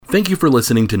Thank you for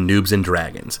listening to Noobs and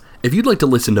Dragons. If you'd like to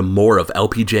listen to more of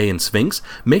LPJ and Sphinx,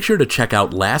 make sure to check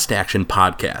out Last Action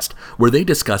Podcast, where they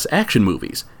discuss action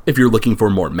movies. If you're looking for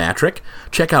more Matrick,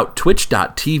 check out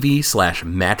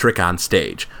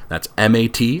twitch.tv/MatrickOnStage. That's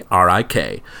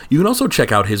MATRIK. You can also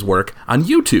check out his work on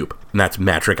YouTube, and that's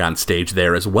Matrick on Stage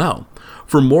there as well.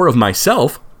 For more of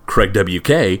myself, Craig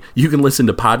WK, you can listen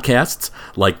to podcasts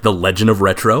like The Legend of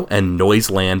Retro and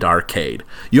Noiseland Arcade.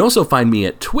 You also find me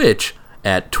at Twitch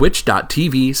at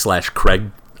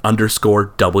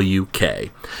twitch.tv/Craig_WK.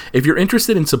 If you're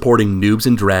interested in supporting Noobs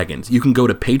and Dragons, you can go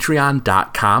to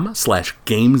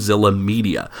patreon.com/Gamezilla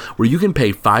Media, where you can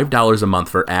pay $5 a month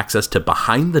for access to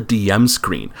Behind the DM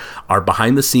Screen, our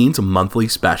behind-the-scenes monthly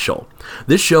special.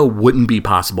 This show wouldn't be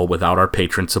possible without our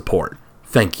patron support.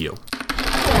 Thank you.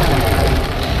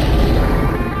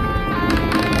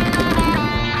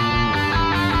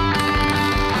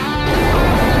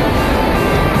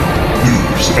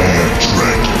 And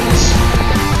Dragons.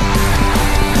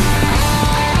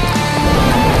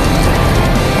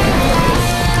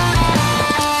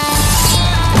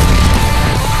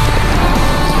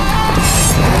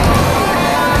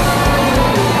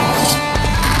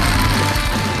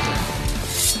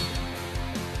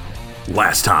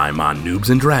 Last time on Noobs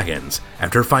and Dragons,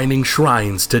 after finding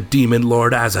shrines to Demon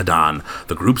Lord Azadon,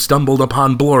 the group stumbled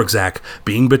upon Blorgzak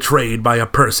being betrayed by a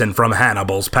person from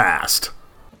Hannibal's past.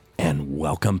 And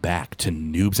welcome back to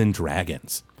Noobs and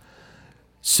Dragons.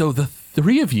 So the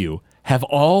three of you have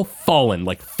all fallen,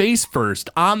 like face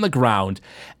first, on the ground.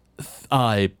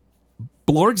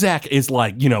 Blorgzak is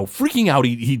like, freaking out.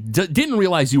 He didn't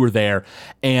realize you were there.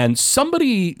 And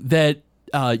somebody that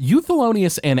you,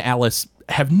 Thelonious, and Alice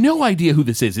have no idea who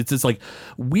this is. It's this like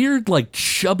weird, like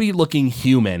chubby looking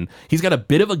human. He's got a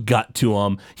bit of a gut to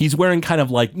him. He's wearing kind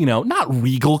of like, not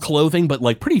regal clothing, but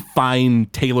like pretty fine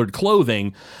tailored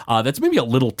clothing that's maybe a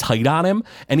little tight on him.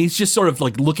 And he's just sort of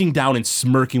like looking down and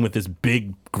smirking with this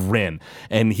big grin.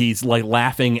 And he's like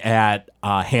laughing at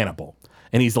Hannibal.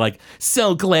 And he's like,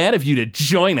 "So glad of you to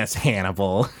join us,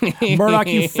 Hannibal." Murdoch,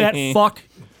 you fat fuck.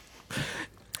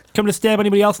 Come to stab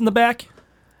anybody else in the back?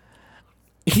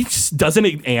 He just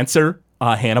doesn't answer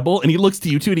Hannibal, and he looks to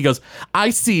you two, and he goes,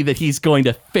 "I see that he's going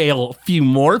to fail a few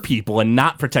more people and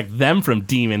not protect them from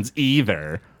demons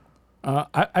either."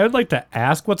 I would like to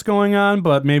ask what's going on,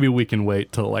 but maybe we can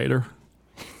wait till later.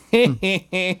 And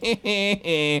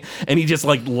he just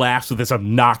like laughs with this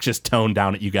obnoxious tone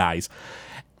down at you guys.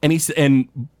 And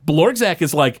Blorgzak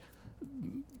is like,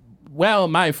 "Well,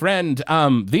 my friend,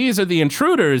 these are the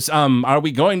intruders. Are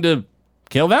we going to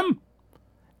kill them?"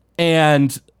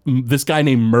 And this guy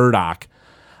named Murdoch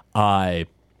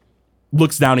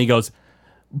looks down and he goes,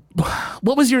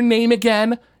 "What was your name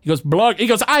again?" He goes, "Blorg." He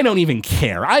goes, "I don't even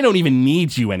care. I don't even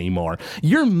need you anymore.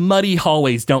 Your muddy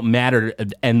hallways don't matter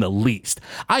in the least.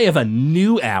 I have a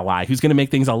new ally who's going to make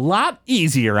things a lot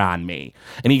easier on me."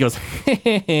 And he goes,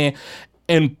 and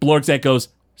Blorgzak goes,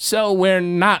 "So we're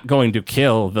not going to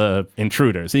kill the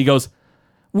intruders." And he goes,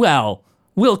 "Well,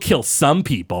 we'll kill some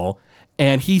people."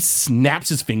 And he snaps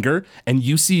his finger, and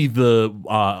you see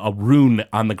a rune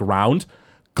on the ground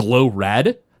glow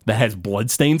red that has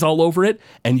bloodstains all over it.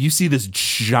 And you see this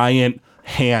giant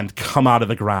hand come out of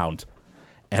the ground,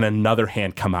 and another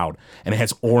hand come out, and it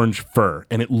has orange fur,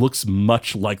 and it looks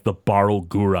much like the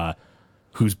Barogura,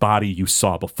 whose body you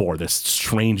saw before. This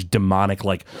strange, demonic,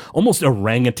 like almost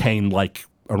orangutan-like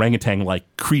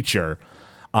creature.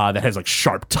 That has like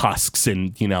sharp tusks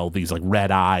and, these like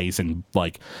red eyes and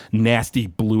like nasty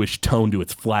bluish tone to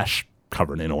its flesh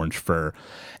covered in orange fur.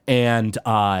 And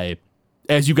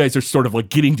as you guys are sort of like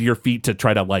getting to your feet to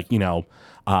try to like,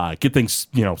 get things,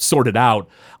 sorted out,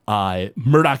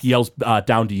 Murdoch yells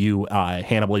down to you,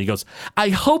 Hannibal. He goes, "I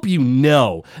hope you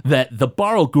know that the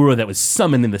Barogura that was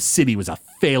summoned in the city was a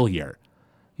failure.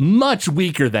 Much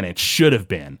weaker than it should have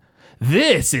been.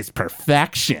 This is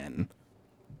perfection."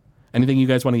 Anything you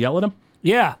guys want to yell at him?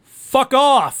 Yeah, fuck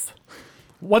off.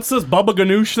 What's this Bubba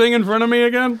Ganoush thing in front of me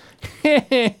again?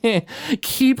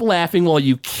 "Keep laughing while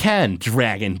you can,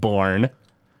 Dragonborn."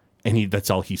 And that's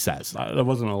all he says. That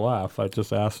wasn't a laugh. I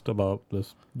just asked about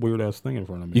this weird-ass thing in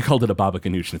front of me. You called it a Baba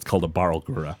Ganoush, and it's called a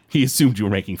Barogura. He assumed you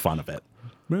were making fun of it.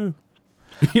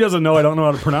 He doesn't know I don't know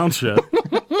how to pronounce shit.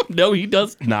 No, he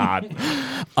does not.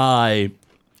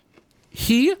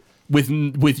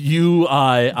 With you,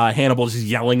 Hannibal, just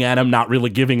yelling at him, not really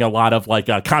giving a lot of like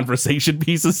conversation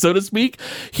pieces, so to speak.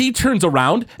 He turns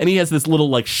around and he has this little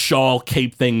like shawl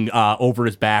cape thing over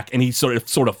his back, and he sort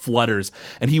of flutters,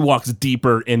 and he walks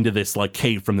deeper into this like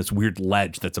cave from this weird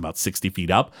ledge that's about 60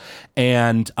 feet up.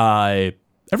 And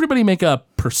everybody make a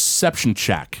perception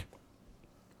check.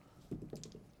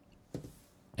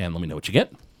 And let me know what you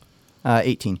get.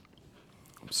 18.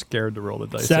 I'm scared to roll the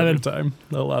dice 7. every time.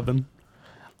 11.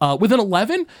 With an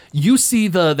 11, you see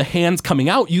the hands coming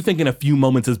out. You think in a few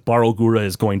moments as Barogura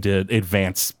is going to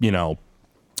advance,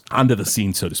 onto the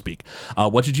scene, so to speak.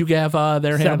 What did you have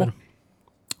there, Hannibal? 7.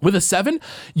 With a 7,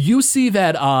 you see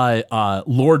that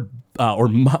Lord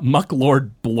Muck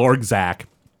Lord Blorgzak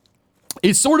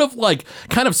is sort of like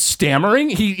kind of stammering.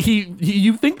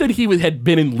 You think that he had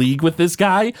been in league with this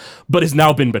guy, but has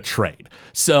now been betrayed.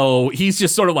 So he's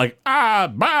just sort of like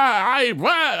the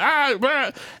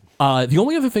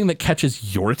only other thing that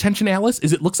catches your attention, Alice,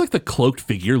 is it looks like the cloaked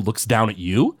figure looks down at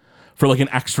you for like an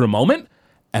extra moment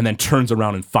and then turns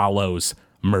around and follows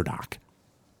Murdoch.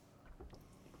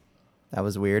 That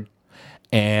was weird.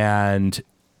 And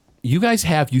you guys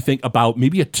have, you think, about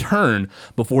maybe a turn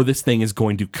before this thing is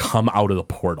going to come out of the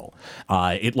portal.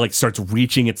 It like starts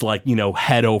reaching its like,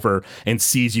 head over and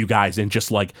sees you guys and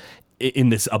just like in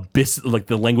this abyss, like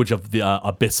the language of the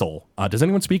abyssal. Does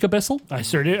anyone speak abyssal? I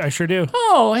sure do.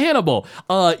 Oh, Hannibal.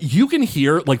 You can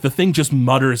hear like the thing just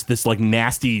mutters this like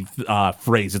nasty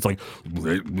phrase. It's like,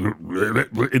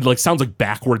 it like sounds like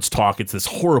backwards talk. It's this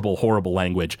horrible, horrible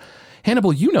language.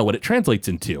 Hannibal, you know what it translates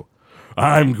into.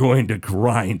 I'm going to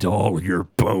grind all your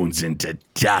bones into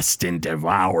dust and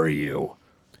devour you.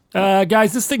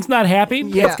 Guys, this thing's not happy.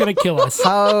 Yeah. It's going to kill us.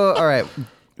 All right.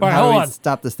 right, How do hold we on.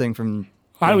 stop this thing from...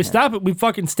 How do we stop it? We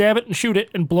fucking stab it and shoot it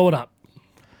and blow it up.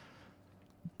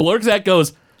 Blorgzak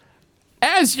goes,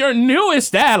 as your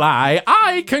newest ally,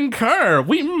 I concur.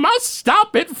 We must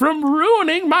stop it from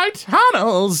ruining my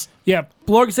tunnels. Yeah,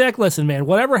 Blorgzak, listen, man.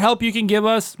 Whatever help you can give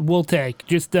us, we'll take.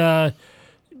 Just, Don't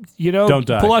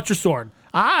die. pull out your sword.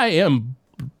 I am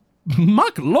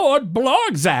Muck Lord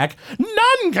Blorgzak.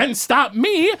 None can stop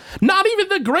me. Not even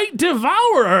the great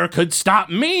devourer could stop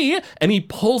me. And he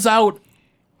pulls out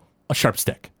a sharp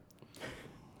stick.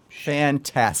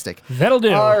 Fantastic. That'll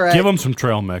do. All right. Give him some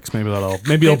trail mix. Maybe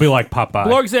it'll be like Popeye.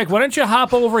 Blorgzak, why don't you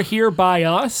hop over here by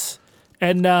us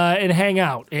and hang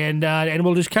out, and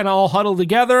we'll just kind of all huddle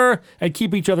together and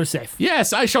keep each other safe.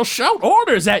 Yes, I shall shout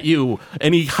orders at you.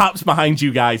 And he hops behind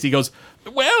you guys. He goes,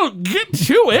 well, get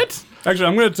to it. Actually,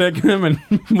 I'm going to take him and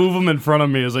move him in front of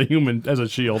me as a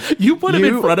shield. You put him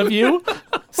in front of you.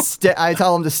 I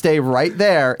tell him to stay right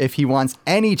there if he wants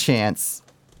any chance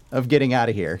of getting out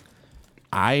of here.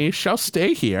 I shall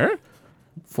stay here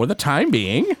for the time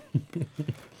being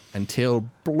until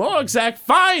Blorgzak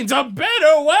finds a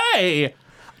better way.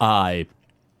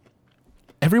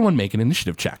 Everyone make an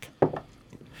initiative check.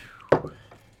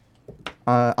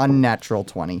 Unnatural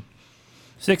 20.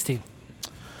 16.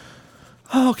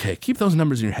 Okay, keep those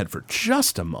numbers in your head for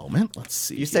just a moment. Let's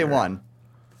see. You say here. 1.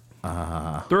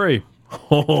 3.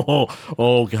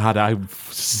 Oh, God, I'm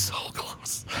so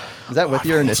close. Is that with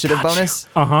your initiative got you. bonus?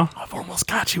 I've almost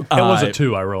got you. It was a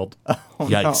 2 I rolled.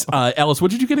 Yikes. Alice,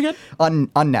 what did you get again?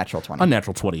 Unnatural 20.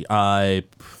 Unnatural 20.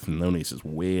 Nonice is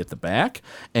way at the back.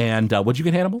 And what'd you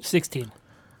get, Hannibal? 16.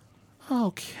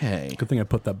 Okay. Good thing I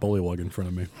put that bullywug in front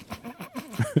of me.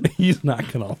 He's not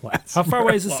going to last. How far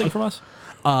away is this thing from us?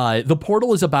 The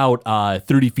portal is about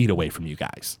 30 feet away from you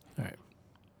guys. All right.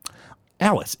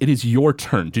 Alice, it is your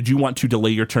turn. Did you want to delay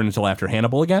your turn until after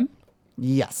Hannibal again?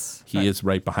 Yes. He is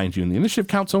right behind you in the initiative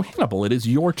count. So, Hannibal, it is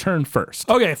your turn first.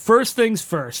 Okay, first things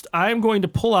first. I'm going to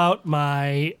pull out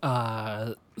my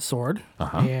sword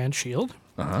and shield.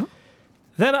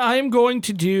 Then I'm going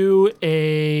to do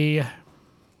a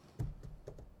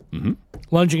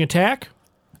lunging attack.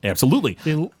 Absolutely.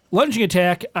 The lunging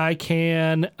attack, I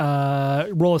can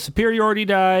roll a superiority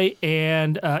die,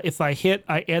 and if I hit,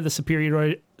 I add the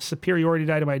superiority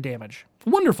die to my damage.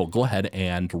 Wonderful. Go ahead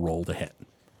and roll the hit.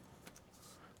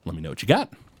 Let me know what you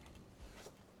got.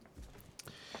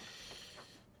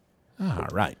 All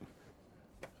right.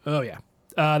 Oh, yeah.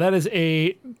 That is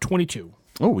a 22.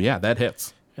 Oh, yeah, that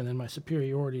hits. And then my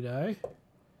superiority die.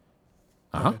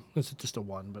 Uh-huh. Okay, this is just a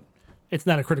 1, but it's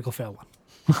not a critical fail one.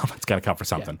 Well, that's got to count for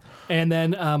something. And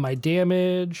then my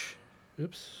damage,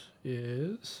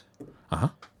 is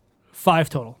 5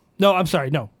 total. No, I'm sorry,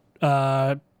 no.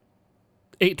 8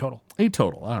 total. 8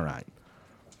 total. All right.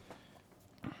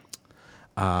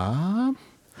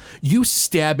 You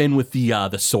stab in with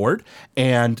the sword,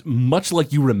 and much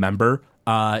like you remember,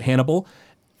 Hannibal,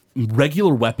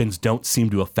 regular weapons don't seem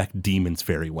to affect demons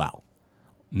very well.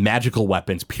 Magical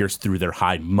weapons pierce through their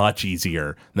hide much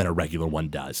easier than a regular one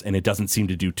does, and it doesn't seem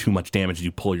to do too much damage as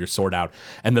you pull your sword out.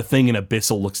 And the thing in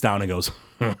Abyssal looks down and goes,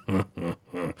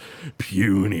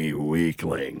 puny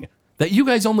weakling. that you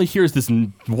guys only hear is this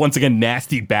once again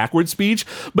nasty backward speech,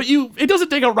 but it doesn't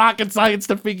take a rocket scientist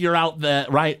to figure out that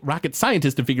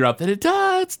it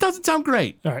doesn't sound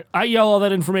great. All right, I yell all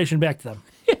that information back to them.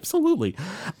 Absolutely.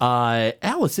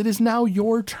 Alice, it is now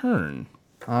your turn.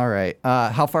 All right.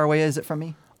 How far away is it from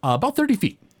me? About 30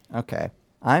 feet. Okay.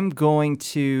 I'm going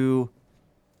to... You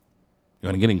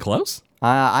want to get in close?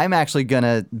 I'm actually going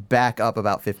to back up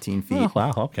about 15 feet Oh,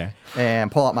 wow, okay.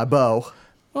 and pull out my bow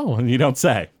Oh, and you don't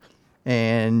say.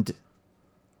 and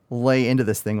lay into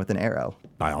this thing with an arrow.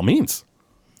 By all means.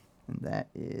 And that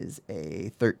is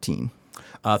a 13.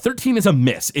 13 is a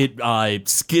miss. It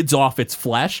skids off its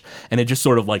flesh, and it just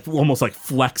sort of like almost like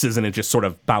flexes, and it just sort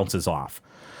of bounces off.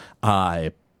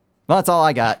 Well, that's all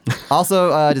I got. Also,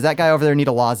 does that guy over there need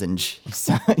a lozenge? He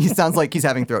sounds like he's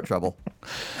having throat trouble.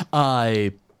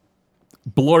 Blorgzak.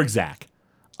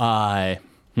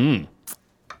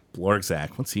 Blorgzak.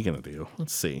 What's he gonna do?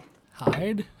 Let's see.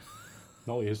 Hide.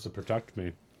 No, he has to protect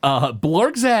me.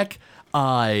 Blorgzak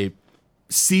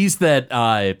sees that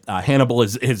Hannibal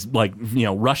is like,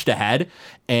 rushed ahead,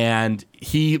 and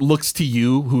he looks to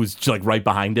you, who's just, like right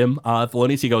behind him,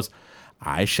 Thelonious. He goes,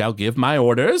 "I shall give my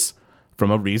orders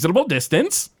from a reasonable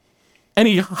distance." And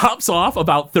he hops off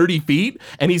about 30 feet,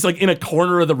 and he's like in a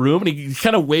corner of the room, and he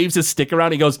kind of waves his stick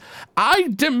around. He goes,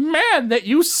 "I demand that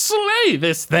you slay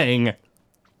this thing.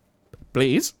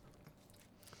 Please."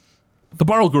 The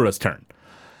Barlgura's turn.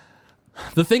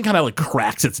 The thing kind of like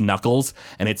cracks its knuckles,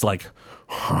 and it's like,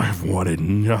 "I've wanted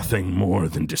nothing more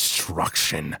than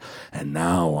destruction, and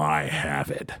now I have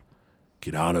it.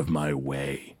 Get out of my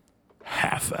way,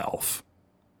 half-elf."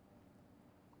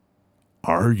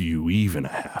 Are you even a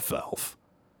half-elf?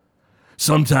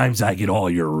 Sometimes I get all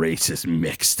your races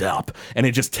mixed up, and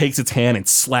it just takes its hand and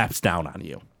slaps down on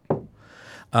you.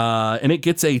 And it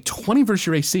gets a 20 versus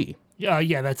your AC.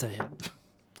 Yeah, that's a hit.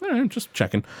 All right, just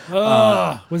checking.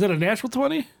 Was it a natural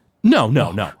 20? No.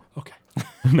 Okay.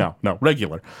 No,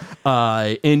 regular.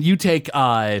 And you take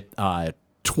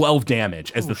 12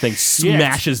 damage as the thing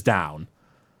smashes down.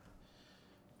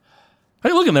 How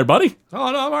you looking there, buddy?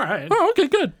 Oh, no, I'm all right. Oh, okay,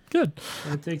 good.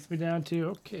 That takes me down to,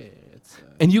 okay. It's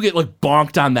And you get like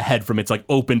bonked on the head from its like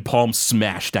open palm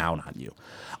smash down on you.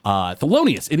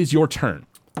 Thelonious, it is your turn.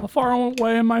 How far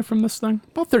away am I from this thing?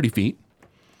 About 30 feet.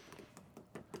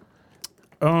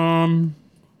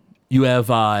 You have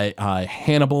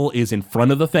Hannibal is in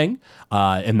front of the thing,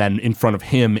 and then in front of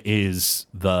him is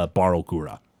the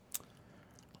Barlgura.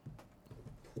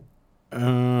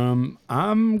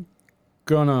 I'm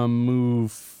gonna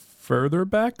move further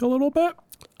back a little bit.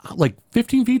 Like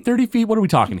 15 feet, 30 feet? What are we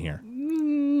talking here?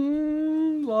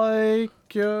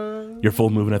 You're full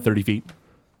moving at 30 feet?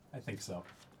 I think so.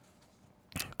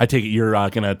 I take it you're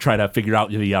going to try to figure out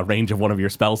the range of one of your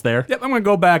spells there? Yep, I'm gonna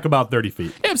go back about 30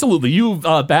 feet. Absolutely. You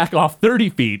back off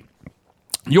 30 feet.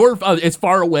 You're as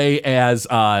far away as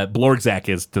Blorgzak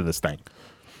is to this thing.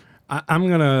 I'm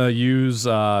gonna use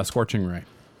Scorching Ray.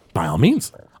 By all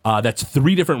means. That's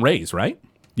 3 different rays, right?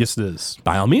 Yes, it is.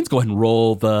 By all means, go ahead and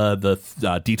roll the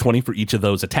D20 for each of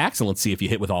those attacks, and let's see if you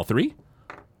hit with all 3.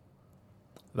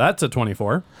 That's a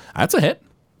 24. That's a hit.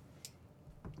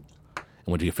 And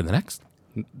what do you get for the next?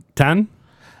 10.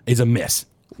 Is a miss.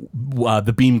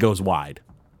 The beam goes wide.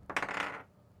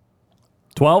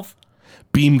 12.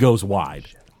 Beam goes wide.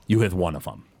 You hit one of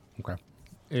them. Okay.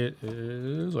 It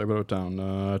is, I wrote it down,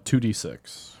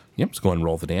 2d6. Yep, so go ahead and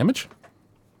roll the damage.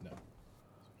 No.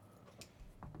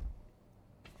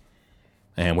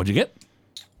 And what'd you get?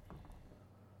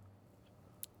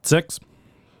 6.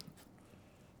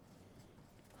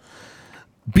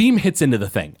 Beam hits into the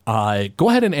thing. Go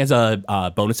ahead and as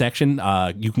a bonus action,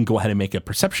 you can go ahead and make a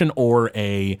perception or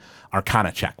a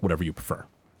arcana check, whatever you prefer.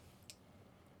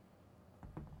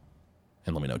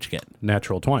 And let me know what you get.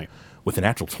 Natural 20. With a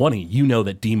natural 20, you know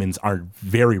that demons are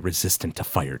very resistant to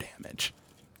fire damage.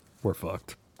 We're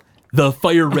fucked. The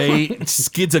fire ray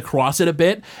skids across it a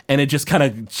bit, and it just kind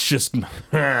of just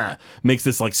makes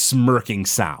this like smirking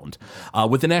sound.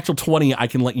 With the natural 20, I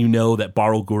can let you know that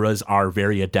Barlguras are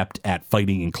very adept at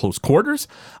fighting in close quarters.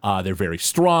 They're very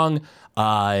strong.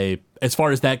 As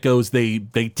far as that goes, they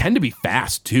tend to be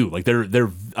fast too. Like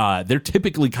they're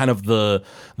typically kind of the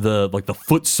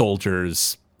foot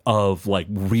soldiers of like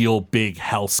real big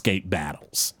hellscape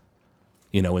battles.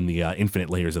 In the infinite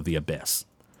layers of the abyss.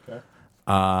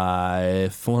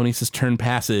 Thelonious' turn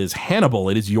passes. Hannibal,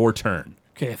 it is your turn.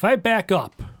 Okay, if I back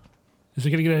up, is it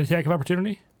going to get an attack of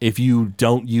opportunity? If you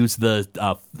don't use the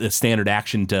standard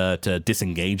action to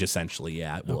disengage, essentially,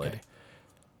 yeah, it would. Okay.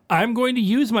 I'm going to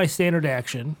use my standard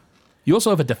action. You also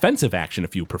have a defensive action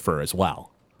if you prefer as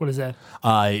well. What is that?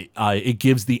 It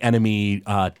gives the enemy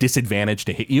disadvantage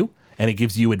to hit you, and it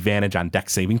gives you advantage on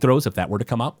dex saving throws if that were to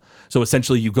come up. So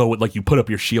essentially, you go with, like, you put up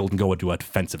your shield and go into a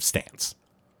defensive stance.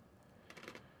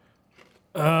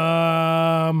 But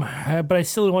I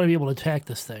still want to be able to attack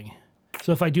this thing.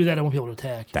 So if I do that, I won't be able to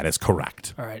attack. That is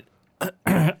correct. All right.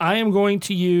 I am going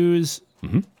to use...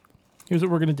 Here's what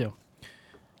we're going to do.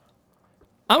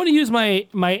 I'm going to use my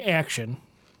action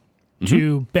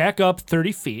to back up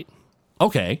 30 feet.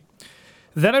 Okay.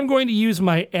 Then I'm going to use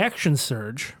my action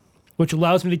surge, which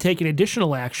allows me to take an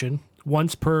additional action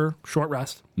once per short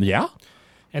rest. Yeah.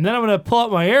 And then I'm going to pull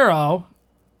out my arrow,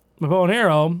 my bow and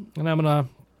arrow, and I'm going to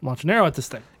launch an arrow at this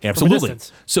thing. from a Absolutely.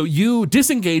 distance. So you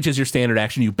disengage as your standard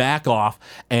action, you back off,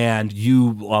 and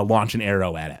you launch an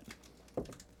arrow at it.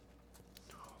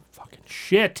 Fucking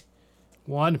shit.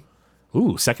 1.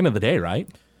 Ooh, second of the day, right?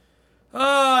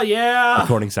 Oh, yeah.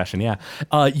 Recording session, yeah.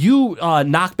 You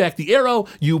knock back the arrow,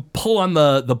 you pull on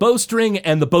the bowstring,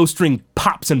 and the bowstring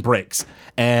pops and breaks.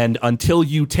 And until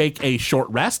you take a short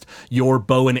rest, your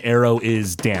bow and arrow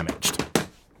is damaged.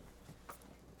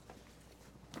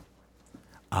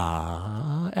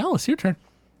 Alice, your turn.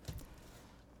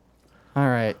 All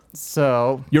right.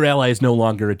 So Your ally is no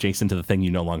longer adjacent to the thing.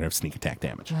 You no longer have sneak attack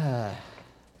damage. all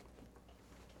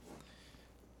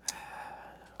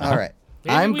right.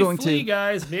 Maybe I'm we going flee, to.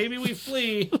 guys. Maybe we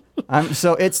flee.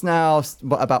 So it's now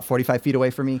about 45 feet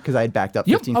away from me because I had backed up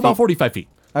Yep, 15 about feet. 45 feet.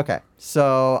 Okay.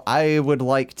 So I would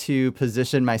like to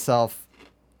position myself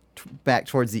back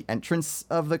towards the entrance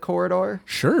of the corridor.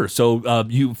 Sure. So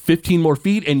you 15 more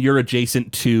feet, and you're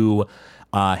adjacent to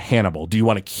Hannibal. Do you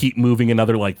want to keep moving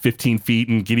another like 15 feet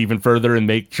and get even further and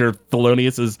make sure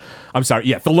Thelonious is? I'm sorry.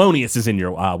 Yeah, Thelonious is in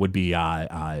your would be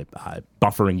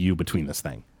buffering you between this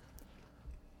thing.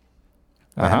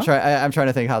 I'm trying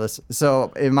to think how this.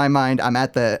 So in my mind, I'm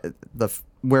at the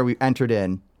where we entered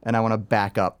in, and I want to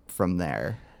back up from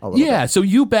there a little Yeah, bit. so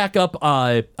you back up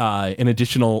an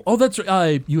additional. Oh, that's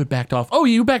you had backed off. Oh,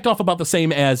 you backed off about the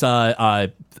same as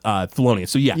Thelonious.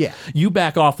 So yeah, you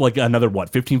back off like another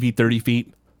 15 feet, 30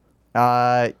 feet.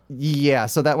 Yeah.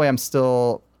 So that way, I'm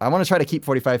still. I want to try to keep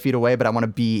 45 feet away, but I want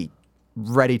to be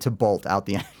ready to bolt out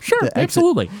the. Sure, the exit.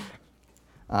 absolutely,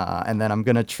 And then I'm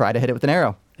gonna try to hit it with an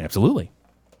arrow. absolutely.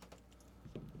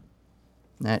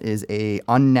 That is a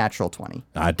unnatural 20.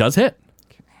 It does hit.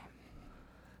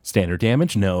 Standard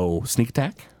damage, no sneak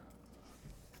attack.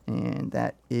 And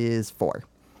that is 4.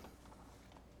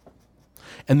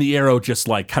 And the arrow just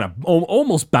like kind of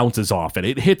almost bounces off it.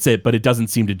 It hits it, but it doesn't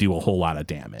seem to do a whole lot of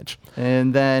damage.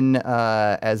 And then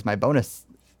as my bonus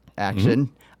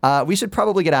action, we should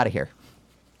probably get out of here.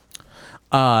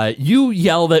 You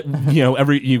yell that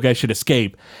you guys should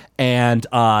escape, and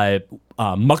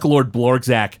Mucklord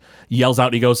Blorgzak yells out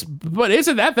and he goes, "But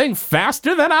isn't that thing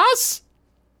faster than us?"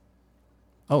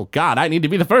 Oh God, I need to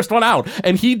be the first one out.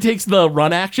 And he takes the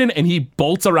run action and he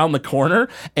bolts around the corner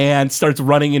and starts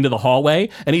running into the hallway.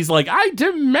 And he's like, "I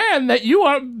demand that you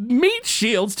are meat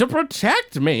shields to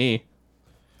protect me."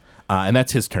 And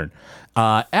that's his turn.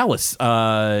 Alice,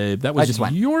 that was just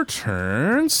went. your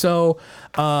turn. So,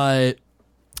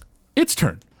 its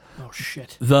turn. Oh,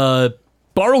 shit. The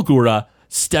Barlgura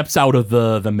steps out of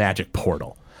the magic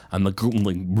portal, and the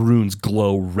runes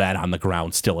glow red on the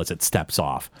ground still as it steps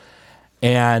off.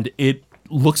 And it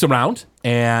looks around,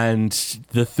 and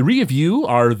the three of you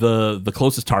are the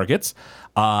closest targets.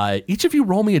 Each of you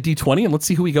roll me a d20, and let's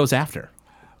see who he goes after.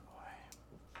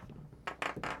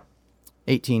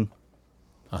 18.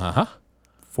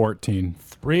 14.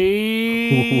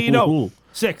 3. No.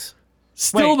 6.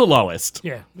 Still Wait. the lowest.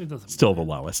 Yeah, it doesn't. Still the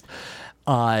lowest.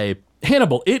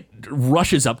 Hannibal, it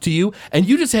rushes up to you, and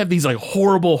you just have these like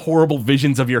horrible, horrible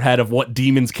visions of your head of what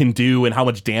demons can do and how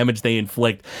much damage they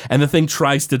inflict. And the thing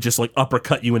tries to just like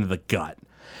uppercut you into the gut,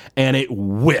 and it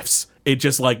whiffs. It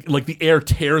just like the air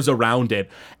tears around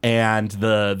it, and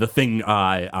the thing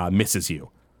misses you.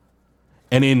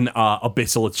 And in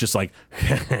Abyssal, it's just like,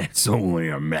 it's only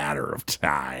a matter of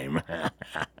time.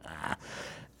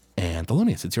 And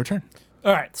Thelonious, it's your turn.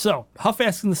 All right, so how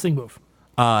fast can this thing move?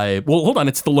 Well, hold on.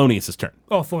 It's Thelonious' turn.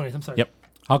 Oh, Thelonious, I'm sorry. Yep.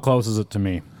 How close is it to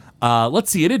me? Let's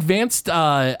see. It advanced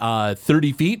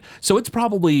 30 feet, so it's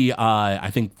probably, I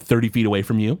think, 30 feet away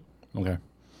from you. Okay.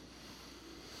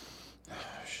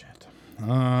 Shit.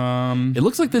 It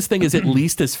looks like this thing is at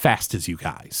least as fast as you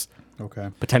guys. Okay.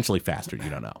 Potentially faster. You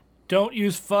don't know. Don't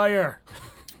use fire.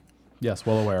 Yes,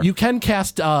 well aware. You can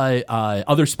cast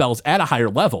other spells at a higher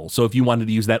level. So if you wanted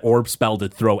to use that orb spell to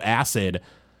throw acid,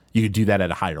 you could do that at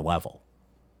a higher level.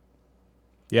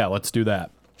 Yeah, let's do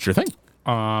that. Sure thing.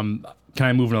 Can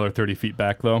I move another 30 feet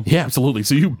back though? Yeah, absolutely.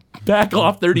 So you back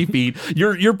off 30 feet.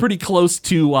 You're pretty close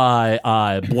to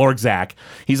Blorgzak.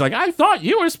 He's like, I thought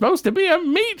you were supposed to be a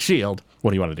meat shield.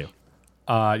 What do you want to do?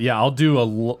 Yeah, I'll do a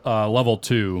level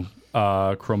 2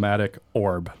 chromatic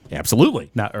orb,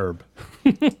 Absolutely. not herb.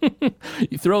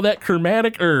 You throw that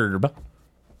chromatic herb.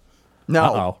 No.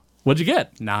 Uh-oh. What'd you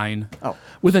get? 9.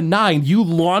 With a 9, you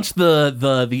launch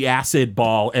the acid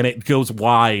ball, and it goes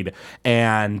wide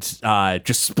and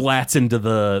just splats into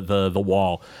the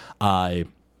wall,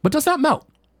 but does not melt.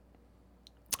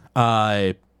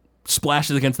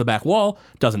 Splashes against the back wall,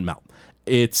 doesn't melt.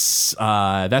 It's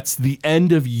that's the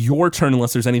end of your turn,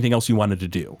 unless there's anything else you wanted to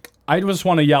do. I just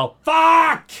want to yell,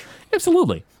 fuck!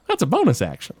 Absolutely. That's a bonus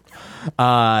action.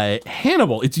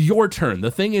 Hannibal, it's your turn.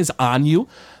 The thing is on you.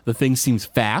 The thing seems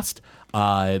fast.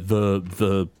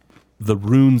 The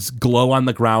runes glow on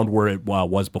the ground where it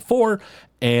was before,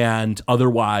 and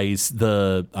otherwise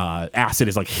the acid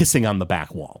is like hissing on the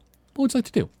back wall. What would you like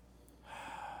to do?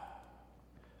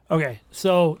 Okay,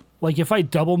 so like if I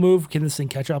double move, can this thing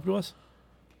catch up to us?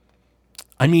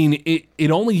 I mean, it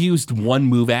only used one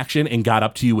move action and got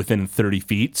up to you within 30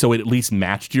 feet, so it at least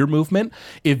matched your movement.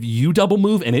 If you double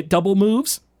move and it double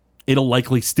moves, it'll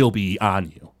likely still be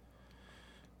on you.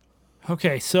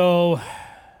 Okay, so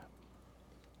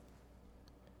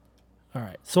all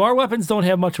right. So our weapons don't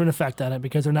have much of an effect on it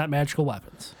because they're not magical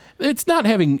weapons. It's not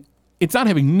having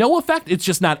no effect. It's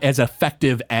just not as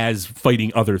effective as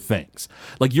fighting other things.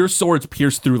 Like your swords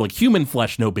pierce through like human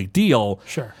flesh, no big deal.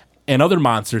 Sure. And other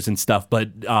monsters and stuff, but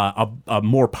a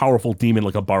more powerful demon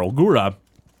like a Baralgura,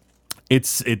 it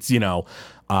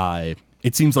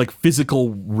seems like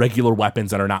physical regular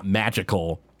weapons that are not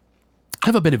magical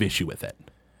have a bit of issue with it.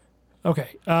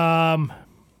 Okay.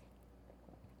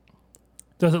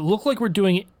 Does it look like we're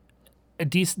doing a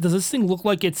decent? Does this thing look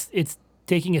like it's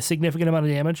taking a significant amount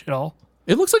of damage at all?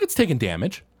 It looks like it's taking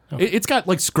damage. It's got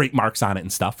like scrape marks on it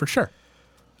and stuff for sure.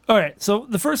 All right. So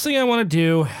the first thing I want to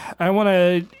do, I want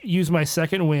to use my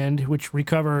second wind, which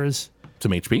recovers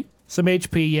Some HP. some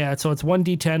HP. Yeah. So it's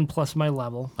 1d10 plus my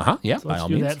level. Yeah, So by let's all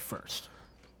do means. that first.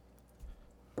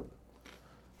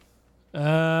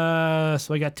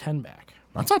 So I got 10 back.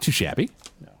 That's not too shabby.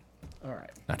 All right.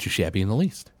 Not too shabby in the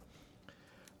least.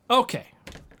 Okay.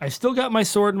 I still got my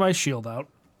sword and my shield out.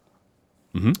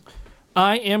 Mm-hmm.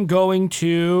 I am going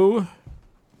to,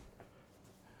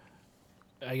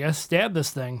 I guess, stab this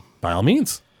thing. By all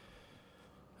means.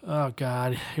 Oh,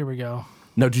 God. Here we go.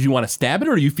 No, did you want to stab it,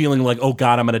 or are you feeling like, oh,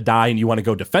 God, I'm going to die, and you want to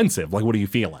go defensive? Like, what are you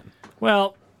feeling?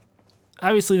 Well,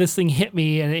 obviously this thing hit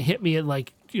me, and it hit me at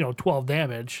 12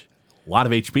 damage. A lot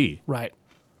of HP. Right.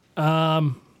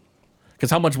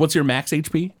 Because what's your max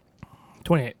HP?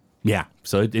 28. Yeah,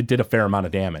 so it did a fair amount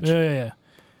of damage. Yeah.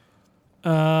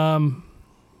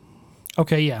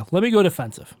 Okay, yeah. Let me go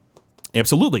defensive.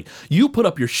 Absolutely. You put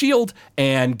up your shield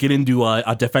and get into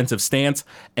a defensive stance,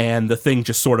 and the thing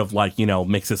just sort of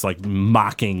makes this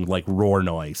mocking roar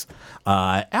noise.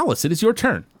 Alice, it is your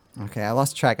turn. Okay, I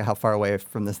lost track of how far away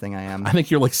from this thing I am. I think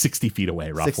you're 60 feet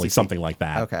away, roughly, 60 feet. something like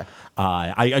that. Okay.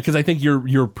 Because I think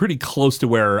you're pretty close to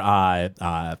where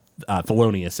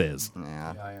Thelonious is.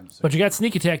 Yeah. But you got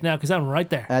sneak attack now because I'm right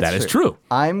there. That is true.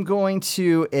 I'm going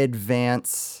to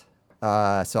advance.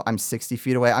 So I'm 60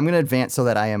 feet away. I'm going to advance so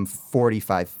that I am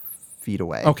 45 feet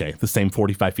away. Okay, the same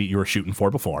 45 feet you were shooting for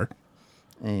before.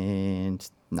 And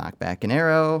knock back an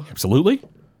arrow. Absolutely.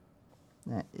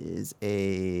 That is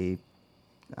a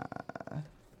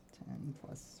 10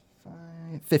 plus 5,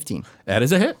 15. That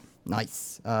is a hit.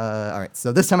 Nice. All right,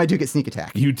 so this time I do get sneak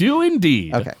attack. You do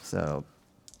indeed. Okay, so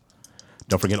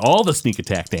Don't forget all the sneak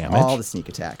attack damage. all the sneak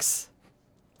attacks.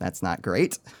 That's not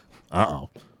great. Uh-oh.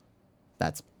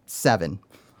 That's 7.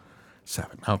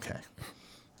 7. Okay.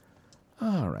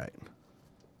 All right.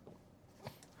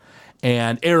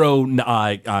 And arrow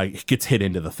gets hit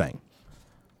into the thing.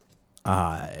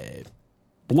 Blorgzak.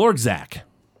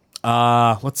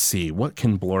 Let's see. What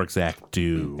can Blorgzak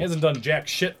do? He hasn't done jack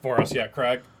shit for us yet,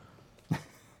 Craig.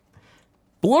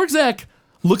 Blorgzak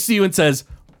looks at you and says,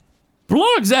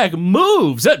 Blorgzak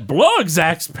moves at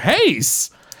Blorgzak's pace.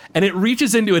 And it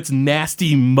reaches into its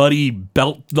nasty, muddy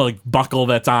belt buckle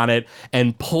that's on it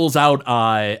and pulls out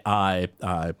a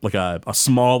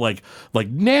small,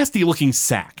 nasty looking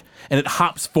sack. And it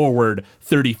hops forward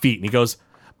 30 feet. And he goes,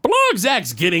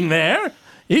 Blorgzak's getting there.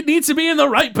 It needs to be in the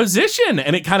right position.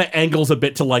 And it kind of angles a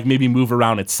bit to maybe move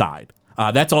around its side.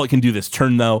 That's all it can do this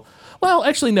turn, though. Well,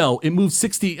 actually, no. It moves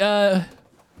 60.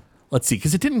 Let's see,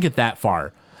 because it didn't get that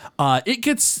far. It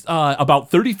gets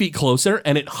about 30 feet closer,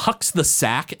 and it hucks the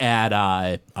sack at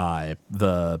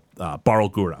the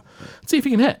Baralgura. Let's see if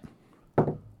he can hit.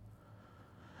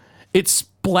 It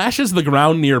splashes the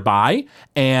ground nearby,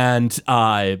 and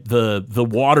the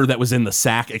water that was in the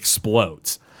sack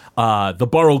explodes. The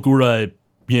Barlgura,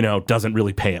 doesn't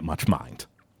really pay it much mind.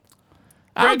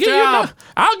 I'll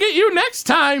get you next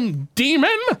time,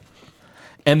 demon.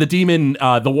 And the demon,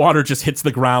 the water just hits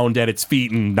the ground at its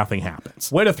feet, and nothing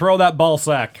happens. Way to throw that ball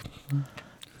sack.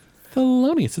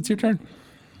 Thelonious, it's your turn.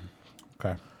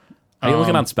 Okay. Are you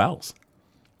looking on spells?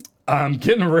 I'm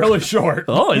getting really short.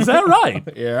 Oh, is that right?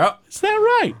 Yeah. Is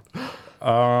that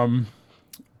right?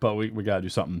 But we got to do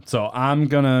something. So I'm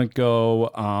going to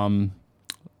go, I'm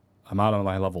out on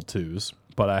my level 2s,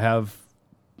 but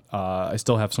I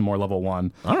still have some more level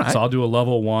 1. All right. So I'll do a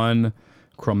level 1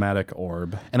 chromatic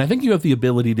orb. And I think you have the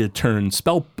ability to turn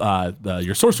spell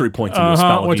your sorcery points into a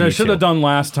spell. Which I should have done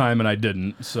last time, and I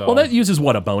didn't. So Well, that uses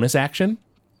what, a bonus action?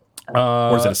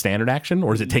 Or is it a standard action?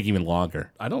 Or does it take even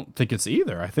longer? I don't think it's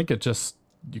either. I think it just,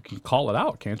 you can call it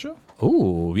out, can't you?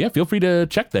 Ooh, yeah, feel free to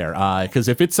check there. Because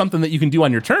if it's something that you can do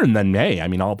on your turn, then hey,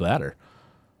 all the better.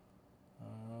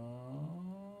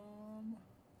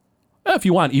 If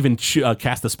you want, even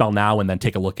cast the spell now and then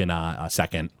take a look in a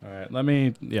second. All right, let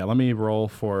me roll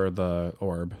for the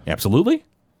orb. Absolutely.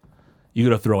 You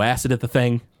got to throw acid at the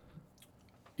thing.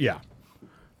 Yeah.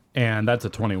 And that's a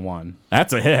 21.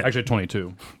 That's a hit. Actually,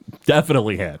 22.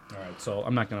 Definitely hit. All right, so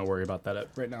I'm not going to worry about that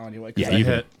right now anyway. Yeah, I you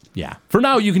hit. Yeah. For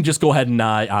now, you can just go ahead and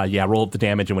roll up the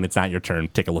damage, and when it's not your turn,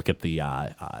 take a look at the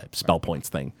spell points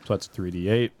thing. So that's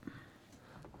 3d8.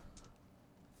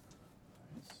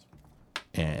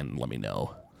 And let me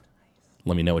know.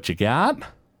 Let me know what you got.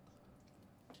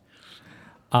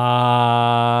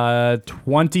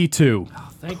 22.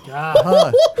 Thank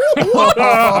God.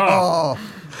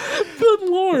 Good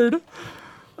Lord.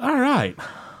 All right.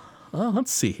 Well,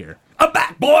 let's see here. I'm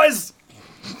back, boys.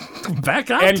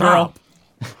 Back on And top.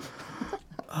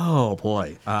 Oh,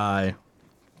 boy.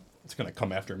 It's going to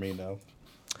come after me now.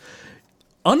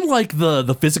 Unlike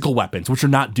the physical weapons, which are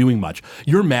not doing much,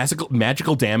 your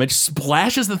magical damage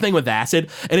splashes the thing with acid,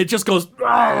 and it just goes...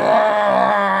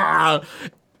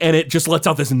 And it just lets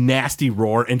out this nasty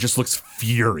roar and just looks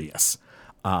furious.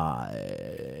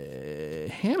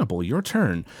 Hannibal, your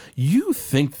turn. You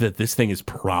think that this thing is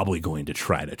probably going to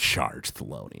try to charge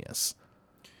Thelonious.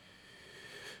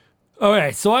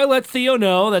 Okay, so I let Theo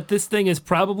know that this thing is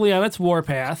probably on its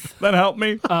warpath. That helped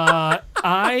me.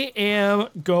 I am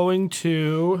going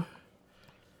to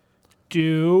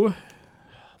do...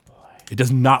 It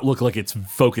does not look like it's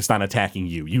focused on attacking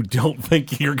you. You don't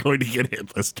think you're going to get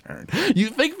hit this turn. You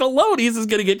think Thelonious is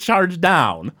going to get charged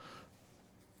down.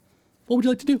 What would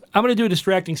you like to do? I'm going to do a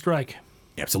distracting strike.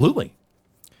 Absolutely.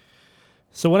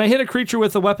 So when I hit a creature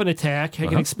with a weapon attack, I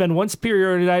can expend 1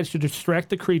 superiority die to distract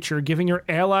the creature, giving your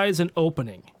allies an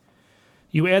opening.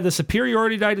 You add the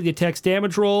superiority die to the attack's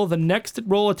damage roll. The next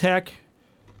roll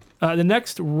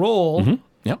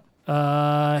Yep.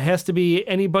 has to be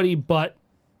anybody but...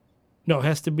 No, it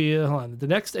has to be... hold on. The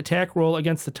next attack roll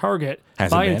against the target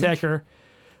Has by an advantage? attacker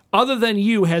other than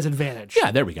you has advantage.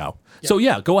 Yeah, there we go. So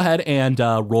yeah, go ahead and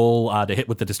roll to hit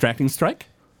with the distracting strike.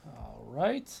 All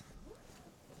right.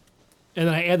 And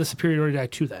then I add the superiority die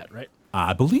to that, right?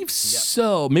 I believe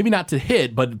so. Maybe not to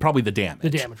hit, but probably the damage. The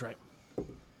damage, right.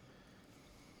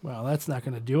 Well, that's not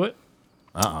going to do it.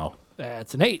 Uh-oh.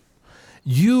 That's an 8.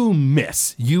 You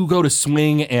miss. You go to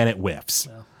swing and it whiffs.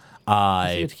 You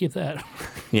get to keep that.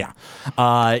 Yeah.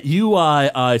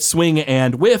 You swing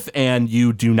and whiff and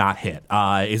you do not hit.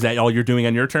 Is that all you're doing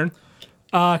on your turn?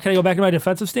 Can I go back to my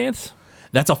defensive stance?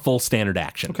 That's a full standard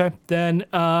action. Okay. Then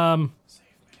I'm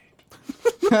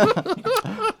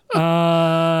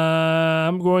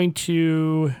going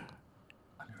to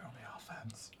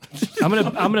I'm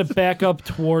gonna back up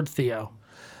toward Theo.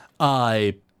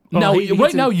 Now, he right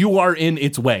gets now you are in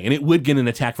its way, and it would get an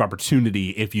attack of opportunity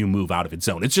if you move out of its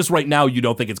zone. It's just right now you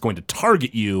don't think it's going to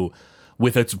target you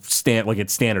with its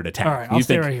standard attack. All right, I'll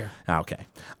stay right here. Okay.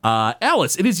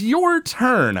 Alice, it is your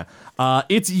turn.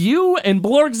 It's you and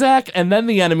Blorgzak, and then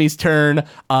the enemy's turn,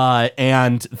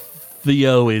 and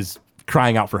Theo is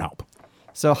crying out for help.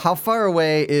 So how far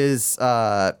away is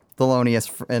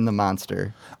Thelonious and the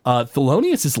monster?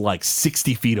 Thelonious is like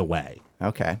 60 feet away.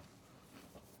 Okay.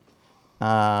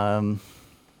 And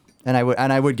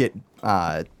I would get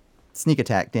sneak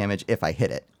attack damage if I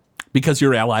hit it. Because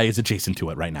your ally is adjacent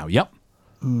to it right now. Yep.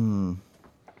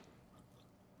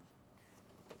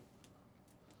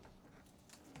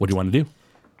 What do you want to do?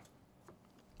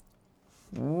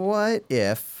 What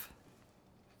if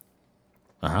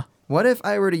Uh-huh. What if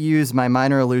I were to use my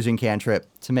minor illusion cantrip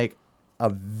to make a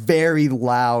very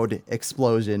loud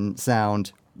explosion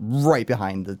sound right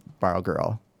behind the Barl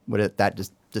girl? Would that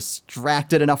just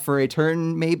distracted enough for a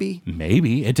turn, maybe?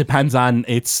 Maybe. It depends on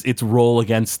its roll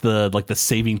against the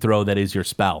saving throw that is your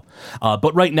spell.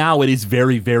 But right now it is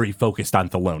very, very focused on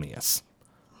Thelonious.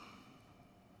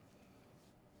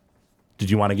 Did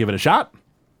you want to give it a shot?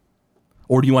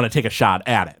 Or do you want to take a shot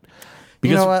at it?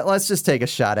 You know what? Let's just take a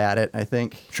shot at it, I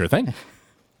think. Sure thing.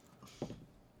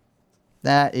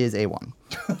 That is a 1.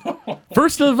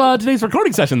 First of today's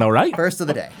recording session, though, right? First of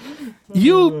the day.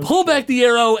 You pull back the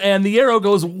arrow, and the arrow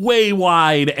goes way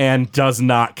wide and does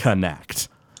not connect.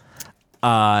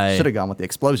 Should have gone with the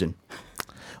explosion.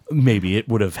 Maybe it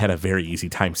would have had a very easy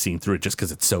time seeing through it just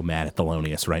because it's so mad at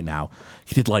Thelonious right now.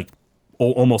 He did like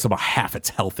almost about half its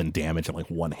health and damage in like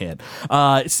one hit.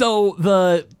 So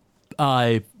the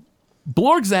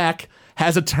Blorgzak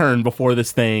has a turn before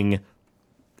this thing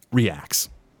reacts.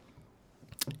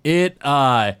 It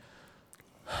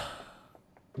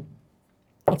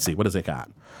let's see, what does it got?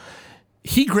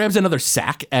 He grabs another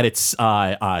sack at its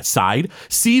side,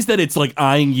 sees that it's like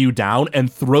eyeing you down,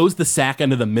 and throws the sack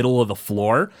into the middle of the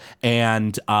floor,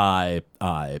 and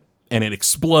it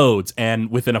explodes.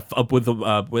 And within with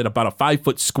about a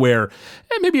 5-foot square,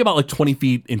 and maybe about like 20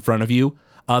 feet in front of you,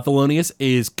 Thelonious,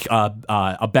 is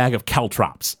a bag of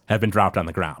caltrops have been dropped on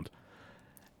the ground.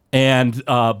 And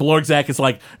Blorgzak is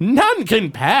like, none can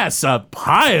pass a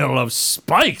pile of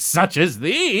spikes such as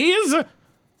these.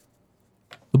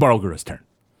 The Barlguru's turn.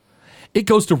 It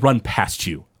goes to run past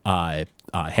you,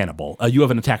 Hannibal. You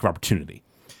have an attack of opportunity.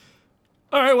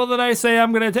 All right, well, then I say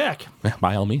I'm going to attack.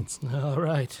 By all means. All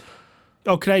right.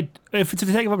 Oh, if it's an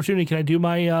attack of opportunity, can I do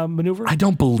my maneuver? I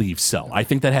don't believe so. I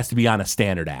think that has to be on a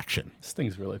standard action. This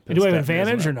thing's really pissed. Do I have at me,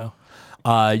 advantage isn't or it?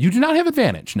 no? You do not have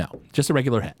advantage, no. Just a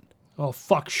regular hit. Oh,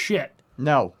 fuck, shit.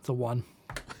 No. It's a 1.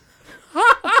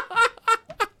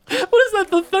 What is that,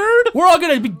 the third? We're all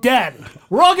going to be dead.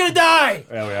 We're all going to die.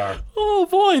 Yeah, we are. Oh,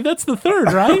 boy, that's the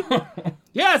third, right?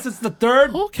 Yes, it's the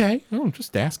 3rd. Okay. Oh,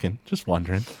 just asking. Just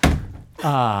wondering.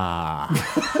 How are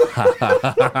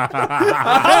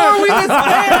we this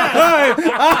bad?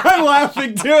 I'm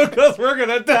laughing too because we're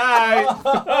gonna die.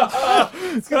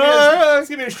 It's going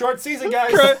to be a short season,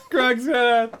 guys. Greg's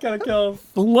gonna kill him.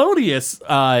 Thelonious,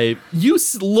 you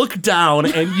look down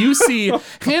and you see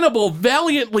Hannibal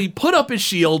valiantly put up his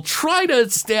shield, try to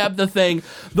stab the thing.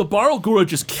 The Barlguru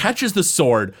just catches the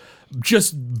sword,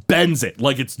 just bends it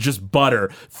like it's just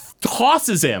butter,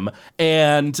 tosses him,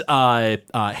 and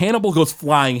Hannibal goes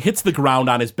flying, hits the ground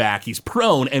on his back. He's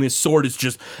prone, and his sword is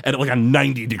just at like a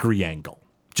 90-degree angle.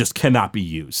 Just cannot be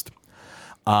used.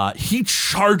 He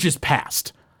charges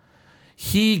past.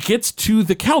 He gets to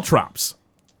the caltrops.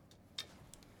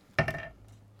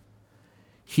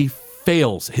 He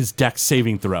fails his dex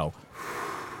saving throw.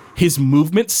 His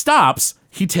movement stops.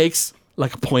 He takes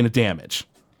like a point of damage.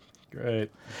 Great.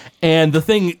 And the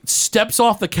thing steps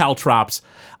off the caltrops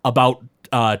about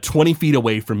 20 feet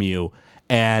away from you,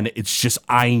 and it's just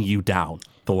eyeing you down,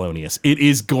 Thelonious. It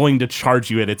is going to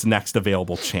charge you at its next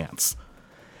available chance.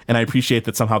 And I appreciate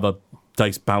that somehow the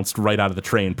dice bounced right out of the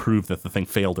tray and proved that the thing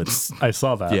failed its... I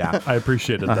saw that. Yeah. I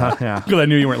appreciated that. yeah. Because I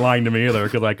knew you weren't lying to me either,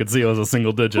 because I could see it was a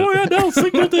single digit. Oh, yeah, no,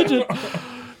 single digit.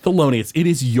 Thelonious, it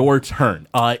is your turn.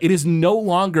 It is no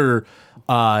longer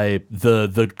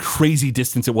the crazy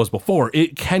distance it was before.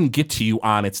 It can get to you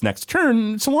on its next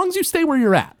turn, so long as you stay where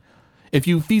you're at. If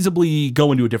you feasibly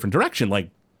go into a different direction, like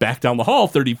back down the hall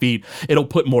 30 feet, it'll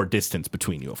put more distance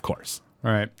between you, of course.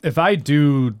 All right. If I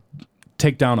do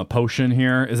take down a potion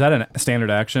here, is that a standard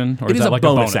action? Or It is that a like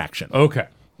bonus action. Okay.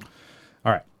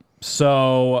 All right.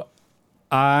 So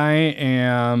I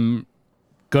am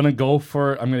going to go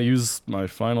for, I'm going to use my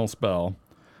final spell.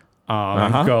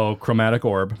 Go Chromatic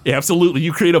Orb. Yeah, absolutely.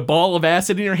 You create a ball of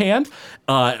acid in your hand.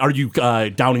 Are you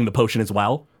downing the potion as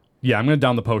well? Yeah, I'm going to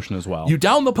down the potion as well. You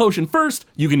down the potion first.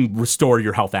 You can restore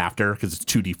your health after because it's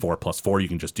 2d4 plus 4. You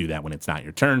can just do that when it's not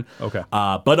your turn. Okay.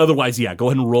 But otherwise, yeah, go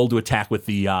ahead and roll to attack with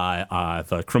the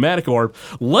Chromatic Orb.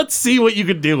 Let's see what you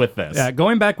can do with this. Yeah,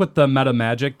 going back with the meta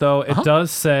magic, though, it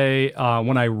does say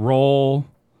when I roll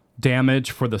damage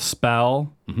for the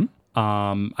spell,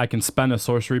 I can spend a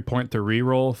sorcery point to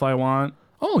reroll if I want.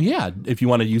 Oh, yeah. If you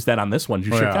want to use that on this one,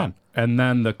 you sure can. And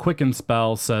then the Quicken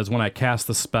spell says when I cast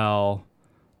the spell,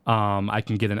 I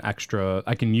can get an extra,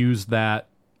 I can use that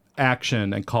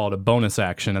action and call it a bonus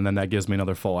action, and then that gives me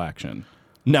another full action.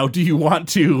 Now, do you want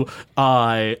to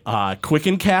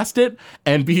quicken cast it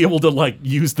and be able to like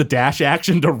use the dash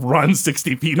action to run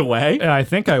 60 feet away? Yeah, I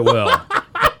think I will.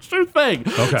 Sure thing.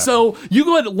 Okay. So you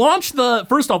go ahead and launch the,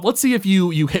 first off, let's see if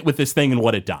you hit with this thing and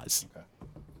what it does. Okay.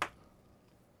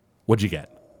 What'd you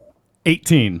get?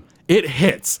 18. It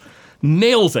hits.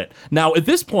 Nails it. Now, at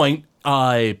this point,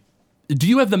 do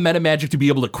you have the meta magic to be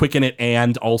able to quicken it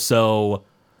and also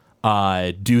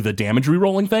do the damage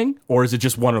rerolling thing, or is it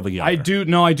just one or the other?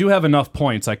 I do have enough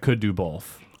points. I could do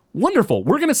both. Wonderful.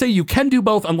 We're going to say you can do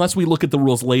both unless we look at the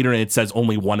rules later and it says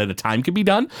only one at a time can be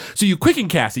done. So you quicken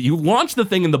cast it. You launch the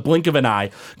thing in the blink of an eye.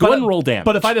 Go ahead and roll damage.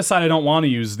 But if I decide I don't want to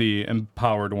use the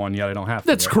empowered one yet, I don't have to.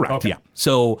 That's right? correct, Okay. yeah.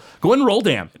 So go ahead and roll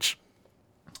damage.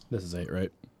 This is 8,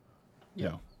 right?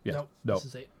 No. Yeah. Nope.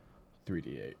 This is 8.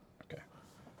 3d8. Okay.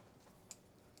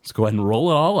 Let's go ahead and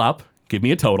roll it all up. Give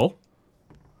me a total.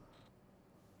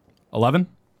 11?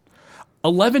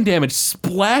 11 damage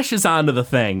splashes onto the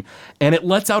thing, and it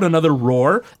lets out another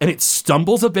roar, and it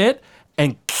stumbles a bit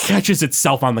and catches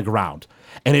itself on the ground.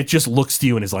 And it just looks to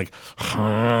you and is like,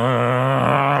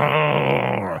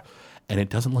 and it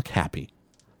doesn't look happy.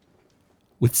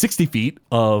 With 60 feet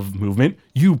of movement,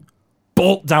 you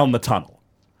bolt down the tunnel.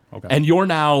 Okay. And you're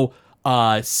now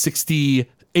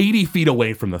 80 feet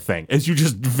away from the thing as you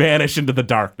just vanish into the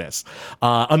darkness.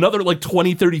 Another like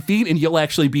 20, 30 feet, and you'll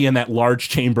actually be in that large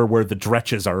chamber where the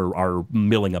dretches are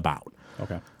milling about.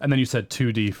 Okay. And then you said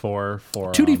 2d4 for...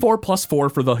 2d4 plus 4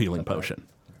 for the healing potion.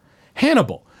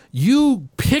 Hannibal, you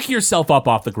pick yourself up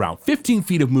off the ground. 15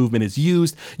 feet of movement is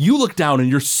used. You look down and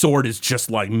your sword is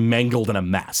just like mangled in a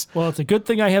mess. Well, it's a good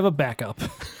thing I have a backup.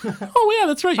 Oh, yeah,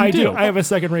 that's right. You I do. I have a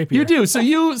second rapier. You do. So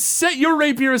you set your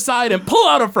rapier aside and pull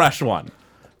out a fresh one.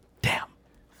 Damn.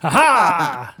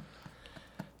 Ha!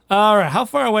 All right. How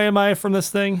far away am I from this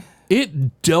thing?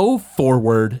 It dove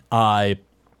forward.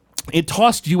 It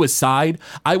tossed you aside.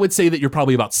 I would say that you're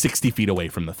probably about 60 feet away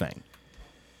from the thing.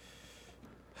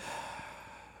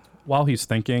 While he's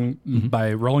thinking,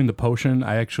 by rolling the potion,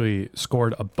 I actually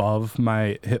scored above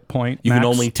my hit point. You max. can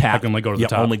only tap. I can only go to the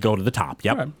top. Only go to the top.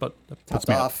 Yep. All right, but that Topped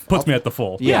puts off. me at the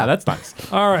full. Yeah, that's nice.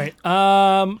 All right.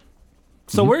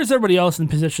 So where's everybody else in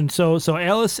position? So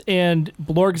Alice and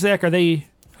Blorgzak, are they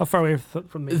how far away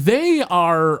from me? They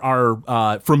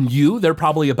are from you. They're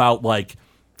probably about like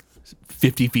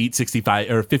 50 feet,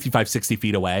 65 or 55, 60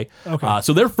 feet away. Okay.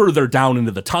 So they're further down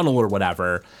into the tunnel or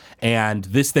whatever. And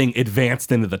this thing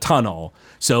advanced into the tunnel.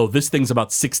 So this thing's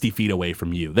about 60 feet away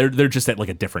from you. They're just at like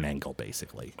a different angle,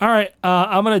 basically. All right.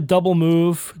 I'm gonna double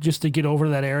move just to get over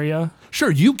to that area. Sure,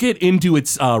 you get into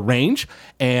its range,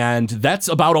 and that's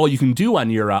about all you can do on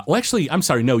your... well, actually, I'm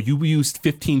sorry, no, you used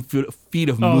 15 feet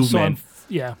of movement. So I'm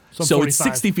 45. So it's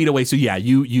 60 feet away, so yeah,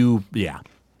 yeah.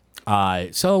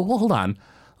 So, well, hold on.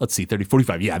 Let's see, 30,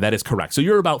 45. Yeah, that is correct. So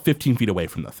you're about 15 feet away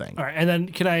from the thing. All right, and then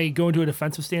can I go into a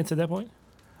defensive stance at that point?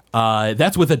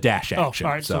 That's with a dash action.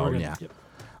 All right, so we're good. Yeah. Yep.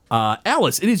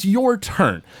 Alice, it is your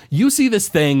turn. You see this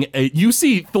thing. You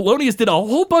see Thelonious did a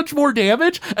whole bunch more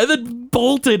damage and then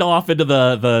bolted off into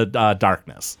the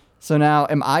darkness. So now,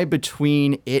 am I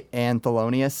between it and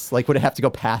Thelonious? Like, would it have to go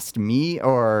past me,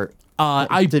 or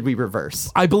did we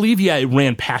reverse? I believe, yeah, it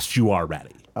ran past you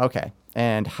already. Okay.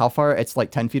 And how far? It's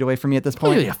like 10 feet away from me at this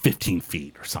point? Probably like 15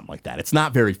 feet or something like that. It's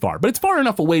not very far, but it's far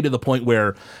enough away to the point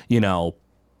where,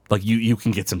 like you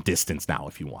can get some distance now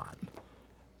if you want.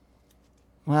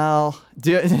 Well,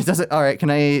 does it? All right, can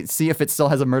I see if it still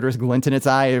has a murderous glint in its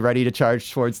eye, ready to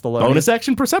charge towards Thelonious? Bonus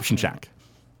action perception check.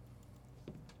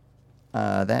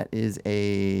 That is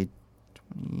a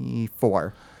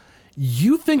 24.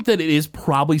 You think that it is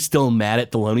probably still mad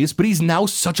at Thelonious, but he's now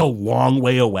such a long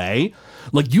way away.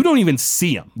 Like, you don't even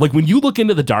see him. Like, when you look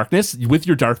into the darkness with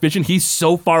your dark vision, he's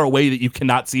so far away that you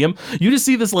cannot see him. You just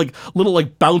see this, like, little,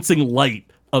 like, bouncing light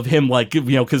of him, like,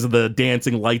 because of the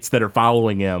dancing lights that are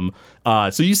following him.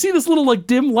 So you see this little, like,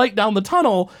 dim light down the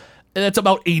tunnel, and it's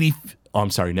about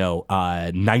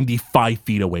 95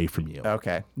 feet away from you.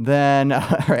 Okay. Then, all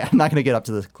right, I'm not going to get up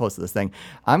to close to this thing.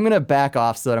 I'm going to back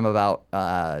off so that I'm about,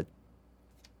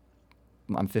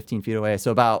 I'm 15 feet away.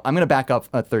 So I'm going to back up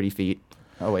 30 feet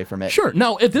away from it. Sure.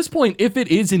 Now, at this point, if it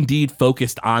is indeed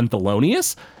focused on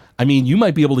Thelonious, I mean, you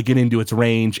might be able to get into its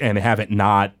range and have it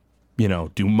not, do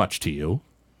much to you.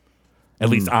 At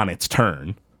least on its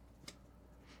turn.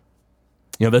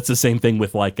 That's the same thing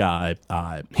with like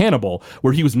Hannibal,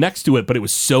 where he was next to it, but it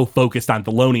was so focused on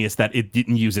Thelonious that it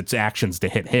didn't use its actions to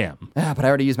hit him. But I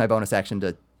already used my bonus action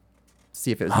to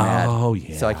see if it was mad. Oh,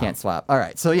 yeah. So I can't swap. All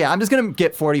right. So yeah, I'm just going to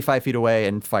get 45 feet away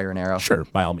and fire an arrow. Sure,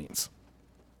 by all means.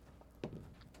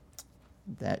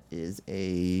 That is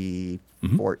a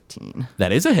 14.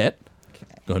 That is a hit.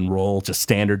 Go ahead and roll just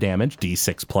standard damage,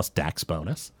 D6 plus Dex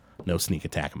bonus. No sneak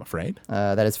attack, I'm afraid.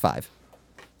 That is 5.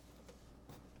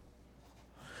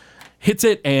 Hits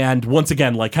it, and once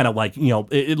again, like kind of like,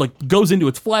 it like goes into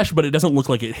its flesh, but it doesn't look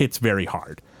like it hits very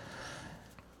hard.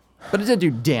 But it did do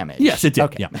damage. Yes, it did.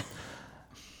 Okay. Yeah.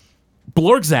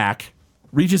 Blorgzak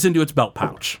reaches into its belt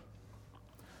pouch.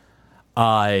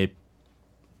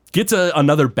 gets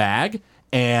another bag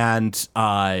and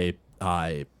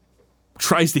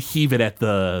tries to heave it at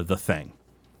the thing.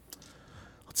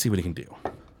 Let's see what he can do.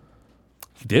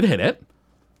 He did hit it.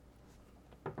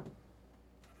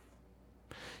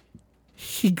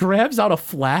 He grabs out a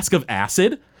flask of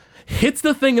acid, hits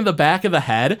the thing in the back of the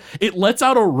head, it lets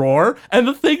out a roar, and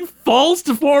the thing falls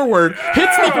forward,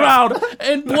 hits the ground,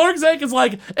 and Blorgzak is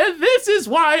like, and this is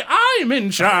why I'm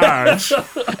in charge.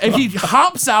 And he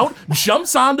hops out,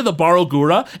 jumps onto the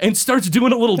Barogura, and starts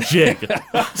doing a little jig.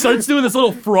 Starts doing this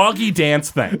little froggy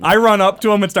dance thing. I run up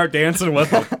to him and start dancing with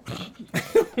him.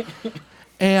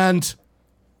 And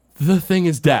the thing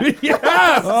is dead.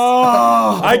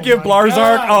 I give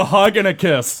Blarzark a hug and a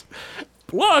kiss.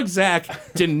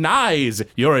 Blorgzak denies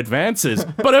your advances,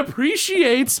 but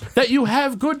appreciates that you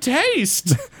have good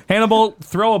taste. Hannibal,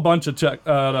 throw a bunch of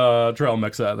trail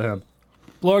mix at him.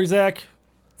 Blorgzak,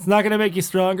 it's not going to make you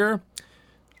stronger,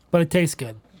 but it tastes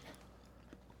good.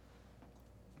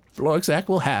 Blorgzak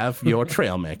will have your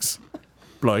trail mix.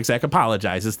 Blorgzak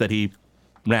apologizes that he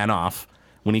ran off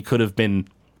when he could have been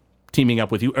teaming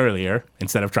up with you earlier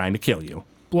instead of trying to kill you.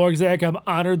 Blorgzak, I'm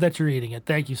honored that you're eating it.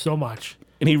 Thank you so much.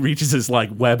 And he reaches his like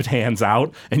webbed hands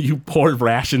out, and you pour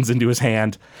rations into his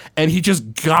hand, and he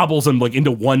just gobbles them like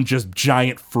into one just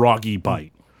giant froggy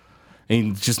bite. And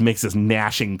he just makes this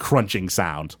gnashing, crunching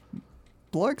sound.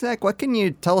 Blorgzak, what can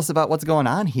you tell us about what's going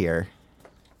on here?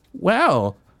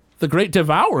 Well, the Great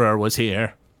Devourer was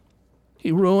here.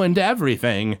 He ruined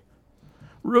everything.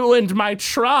 Ruined my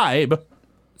tribe.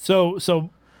 So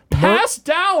Passed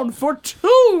down for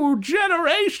 2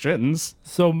 generations.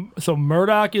 So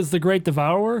Murdoch is the Great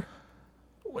Devourer?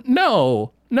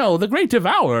 No, the Great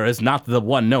Devourer is not the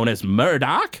one known as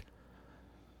Murdoch.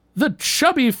 The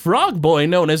chubby frog boy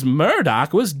known as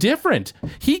Murdoch was different.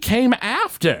 He came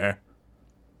after.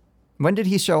 When did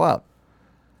he show up?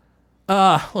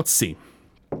 Let's see.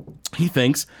 He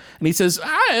thinks, and he says,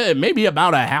 maybe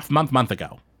about a month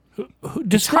ago.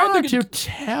 It's hard to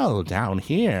tell down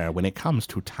here when it comes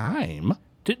to time.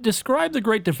 Describe the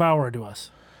Great Devourer to us.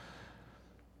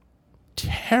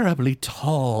 Terribly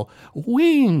tall,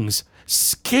 wings,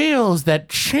 scales that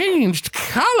changed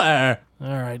color.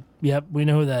 All right. Yep, we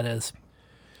know who that is.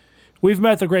 We've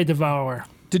met the Great Devourer.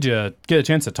 Did you get a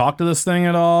chance to talk to this thing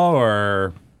at all,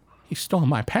 or? He stole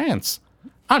my pants.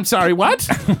 I'm sorry, what?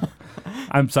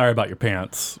 I'm sorry about your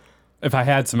pants. If I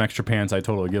had some extra pants, I'd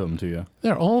totally give them to you.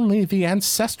 They're only the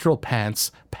ancestral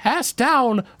pants passed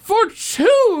down for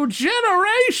 2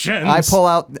 generations. I pull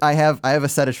out. I have a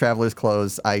set of traveler's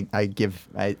clothes. I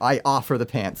offer the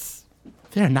pants.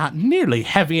 They're not nearly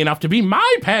heavy enough to be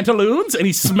my pantaloons. And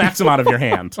he smacks them out of your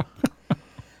hand.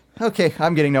 Okay,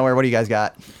 I'm getting nowhere. What do you guys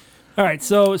got? All right.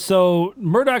 So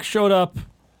Murdoch showed up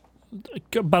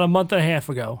about a month and a half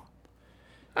ago.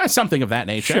 Something of that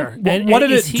nature. Sure. What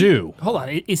did it do? Hold on.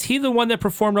 Is he the one that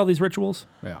performed all these rituals?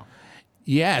 Yeah.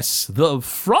 Yes, the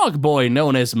frog boy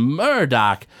known as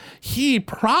Murdoch. He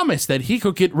promised that he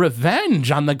could get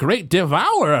revenge on the Great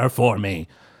Devourer for me.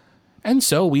 And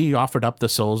so we offered up the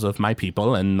souls of my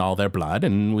people and all their blood,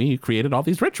 and we created all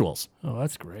these rituals. Oh,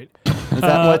 that's great. Is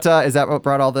that what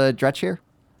brought all the Dretch here?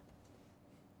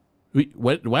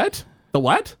 What? The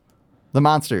what? The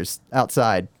monsters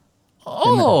outside.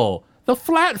 Oh, the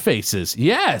flat faces.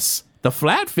 Yes. The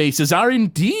flat faces are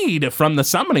indeed from the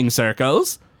summoning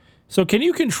circles. So can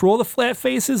you control the flat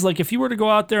faces? Like if you were to go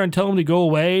out there and tell them to go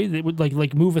away, they would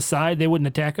like move aside, they wouldn't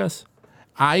attack us?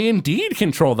 I indeed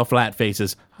control the flat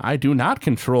faces. I do not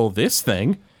control this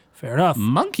thing. Fair enough.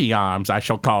 Monkey Arms, I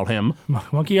shall call him.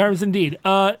 Monkey arms indeed.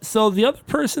 So the other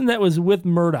person that was with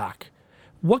Murdoch,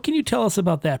 what can you tell us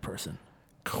about that person?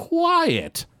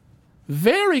 Quiet.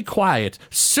 Very quiet.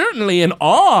 Certainly in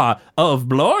awe of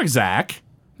Blorgzak.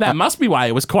 That must be why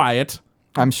it was quiet.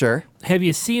 I'm sure. Have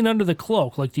you seen under the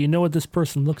cloak? Like, do you know what this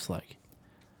person looks like?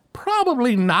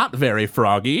 Probably not very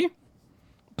froggy.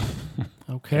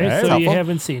 Okay, That's so you helpful.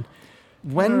 haven't seen.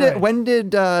 When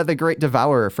did the Great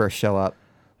Devourer first show up?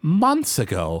 Months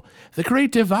ago, the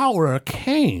Great Devourer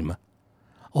came.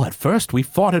 Oh, at first we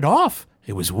fought it off.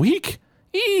 It was weak,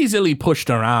 easily pushed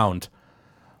around.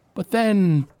 But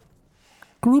then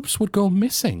groups would go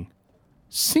missing.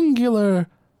 Singular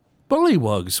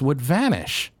bullywugs would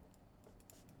vanish.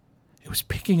 It was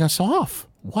picking us off,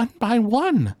 one by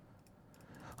one.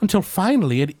 Until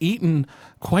finally it had eaten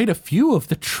quite a few of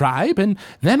the tribe, and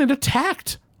then it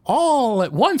attacked. All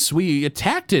at once we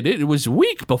attacked it. It was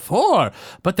weak before,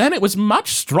 but then it was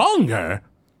much stronger.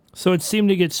 So it seemed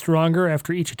to get stronger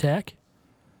after each attack?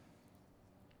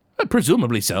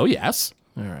 Presumably so, yes.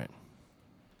 All right.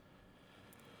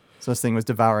 So this thing was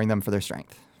devouring them for their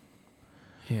strength.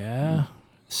 Yeah.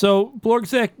 So,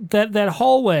 Blorgzak, that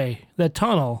hallway, that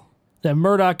tunnel, that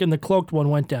Murdoch and the cloaked one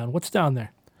went down. What's down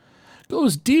there?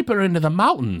 Goes deeper into the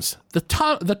mountains. The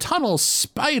tunnels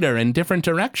spider in different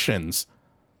directions.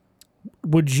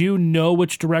 Would you know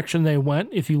which direction they went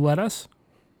if you let us?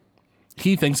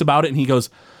 He thinks about it and he goes,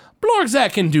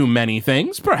 Blorgzak can do many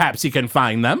things. Perhaps he can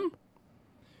find them.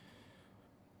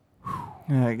 All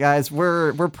right, guys,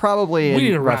 we're probably We need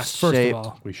in to rough rest, first shape. of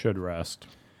all. We should rest.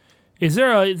 Is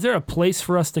there a place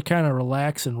for us to kind of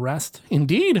relax and rest?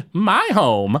 Indeed, my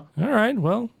home. All right,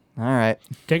 well, All right.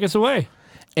 take us away.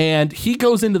 And he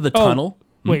goes into the tunnel.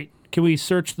 Wait, can we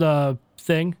search the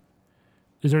thing?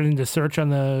 Is there anything to search on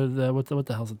the what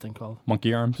the hell's the thing called?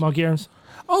 Monkey arms. Monkey arms?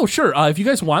 Oh, sure. If you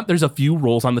guys want, there's a few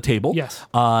rolls on the table. Yes.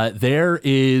 There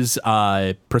is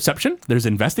perception, there's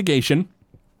investigation,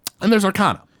 and there's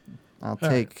arcana. I'll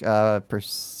take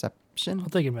perception. I'll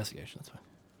take investigation. That's fine.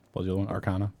 What's the other one?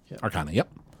 Arcana. Arcana, yep.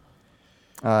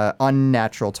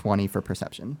 Unnatural 20 for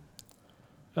perception.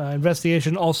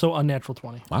 Investigation also unnatural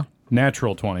 20. Wow.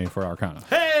 Natural 20 for Arcana.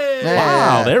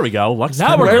 Wow, there we go. Luck's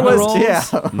Now turning we're gonna around. roll. Yeah.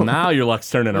 Now your luck's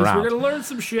turning We're around. gonna learn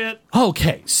some shit.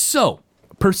 Okay, so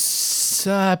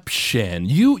perception.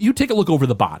 You take a look over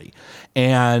the body,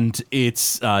 and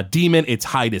it's demon. Its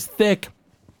hide is thick,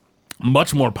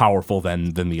 much more powerful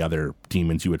than the other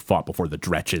demons you had fought before, the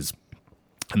Dretches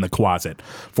and the Quasit,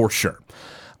 for sure.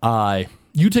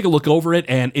 You take a look over it,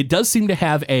 and it does seem to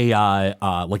have a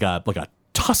like a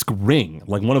tusk ring.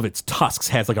 Like one of its tusks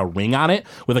has like a ring on it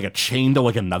with like a chain to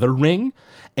like another ring.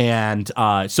 And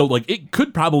so like it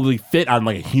could probably fit on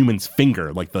like a human's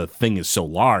finger. Like the thing is so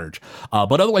large.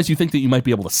 But otherwise you think that you might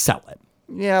be able to sell it.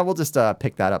 Yeah, we'll just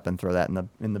pick that up and throw that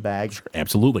in the bag.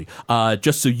 Absolutely.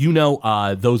 Just so you know,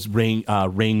 those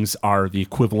rings are the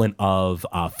equivalent of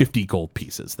 50 gold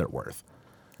pieces they're worth.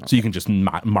 So you can just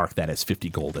mark that as 50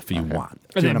 gold if you want.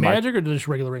 Are they Doing a mark. magic or just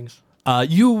regular rings?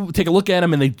 You take a look at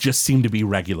them and they just seem to be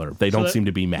regular. They don't seem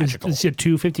to be magical. Is it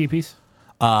 250 apiece?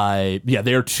 Yeah,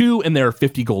 they're 2 and they're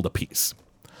 50 gold apiece.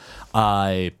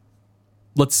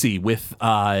 Let's see, with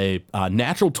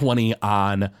natural 20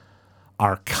 on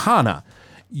Arcana,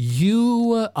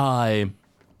 you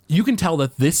can tell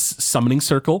that this summoning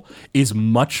circle is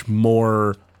much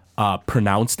more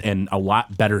pronounced and a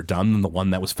lot better done than the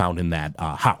one that was found in that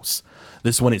house.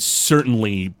 This one is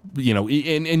certainly,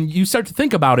 and you start to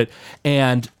think about it,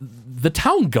 and the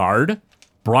town guard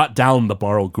brought down the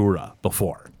Barogura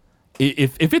before.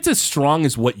 If it's as strong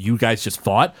as what you guys just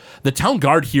fought, the town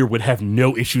guard here would have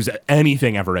no issues at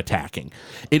anything ever attacking.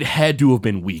 It had to have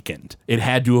been weakened. It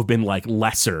had to have been like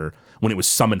lesser when it was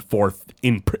summoned forth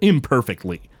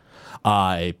imperfectly.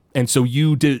 And so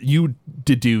you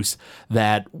deduce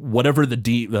that whatever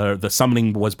the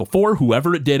summoning was before,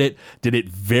 whoever it did it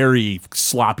very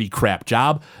sloppy crap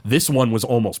job. This one was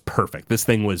almost perfect. This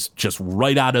thing was just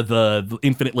right out of the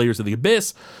infinite layers of the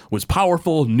abyss, was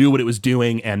powerful, knew what it was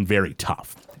doing, and very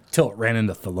tough. Till it ran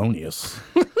into Thelonious.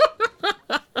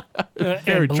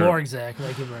 And Blorgzak,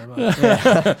 thank you very much.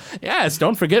 Yes,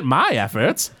 don't forget my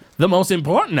efforts. The most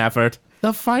important effort,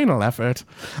 the final effort.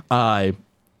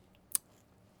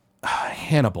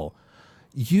 Hannibal,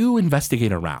 you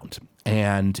investigate around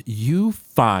and you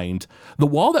find the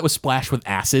wall that was splashed with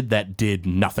acid that did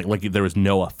nothing, like there was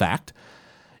no effect.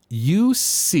 You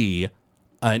see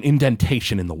an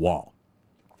indentation in the wall.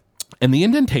 And the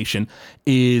indentation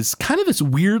is kind of this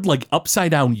weird, like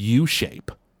upside down U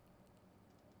shape.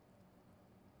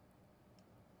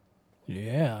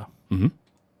 Yeah. Mm-hmm.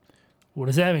 What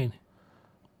does that mean?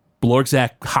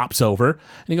 Blorgzak hops over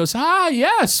and he goes,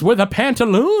 yes, where the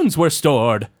pantaloons were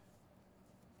stored.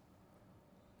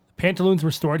 Pantaloons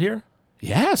were stored here?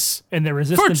 Yes. And they're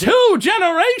resistant For 2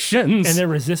 generations. And they're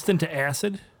resistant to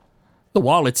acid? The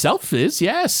wall itself is,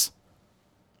 yes.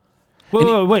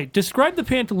 Wait. Describe the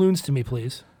pantaloons to me,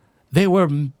 please. They were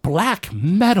black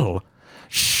metal,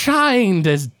 shined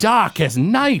as dark as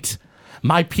night.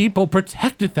 My people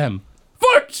protected them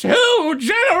for 2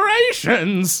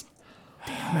 generations.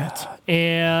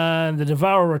 And the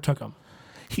Devourer took them.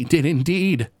 He did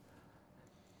indeed.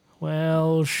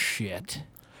 Well, shit.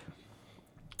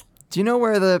 Do you know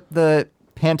where the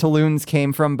pantaloons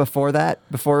came from before that?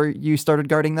 Before you started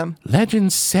guarding them?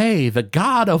 Legends say the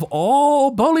god of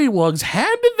all bullywugs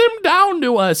handed them down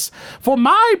to us for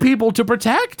my people to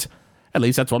protect. At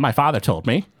least that's what my father told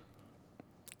me.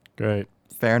 Great.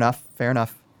 Fair enough.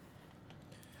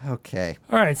 Okay.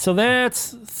 All right, so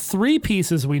that's 3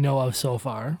 pieces we know of so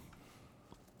far.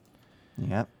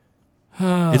 Yep.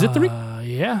 Is it 3?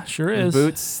 Yeah, sure is.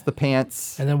 Boots, the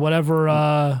pants. And then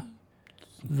whatever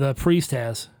the priest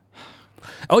has.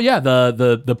 Oh yeah,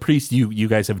 the priest you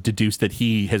guys have deduced that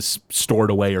he has stored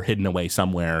away or hidden away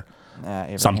somewhere.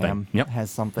 Abraham Something. Yep. has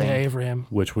something. Yeah, Abraham.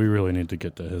 Which we really need to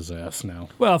get to his ass now.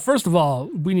 Well, first of all,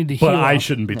 we need to heal. But I him.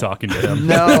 shouldn't be talking to him.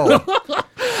 No.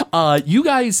 You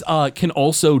guys can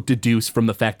also deduce from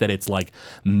the fact that it's like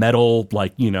metal,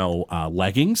 like,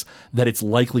 leggings, that it's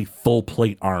likely full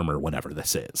plate armor, whatever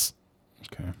this is.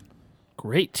 Okay.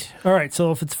 Great. All right,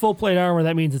 so if it's full plate armor,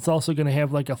 that means it's also going to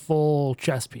have like a full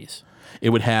chest piece.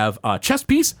 It would have a chest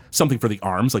piece, something for the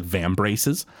arms, like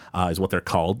vambraces is what they're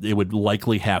called. It would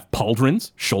likely have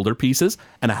pauldrons, shoulder pieces,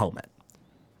 and a helmet.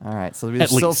 All right. So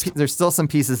least. there's still some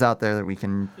pieces out there that we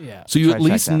can. Yeah. So you Try at to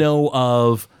check least them. know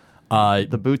of...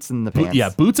 The boots and the pants. Yeah,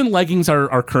 boots and leggings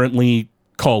are currently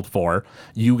called for.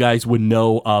 You guys would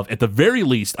know of, at the very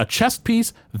least, a chest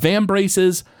piece,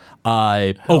 vambraces,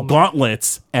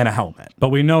 gauntlets, and a helmet. But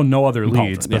we know no other Pauldron,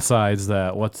 leads yeah. besides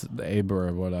that. What's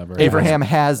Abra or whatever? Abraham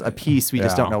has a piece. We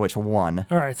just Yeah. don't know which one.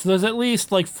 All right, so there's at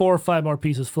least like 4 or 5 more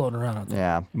pieces floating around out there.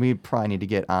 Yeah. We probably need to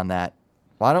get on that.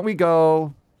 Why don't we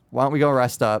go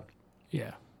rest up?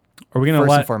 Yeah. Are we gonna First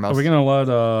let? and foremost. Are we gonna let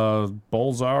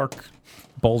Bolzak?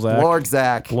 Lord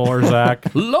Zach.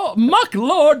 Lorzak. Muck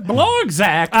Lord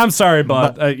Blorgzak. I'm sorry,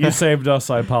 bud. You saved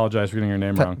us. I apologize for getting your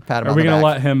name wrong. pat him Are on we the gonna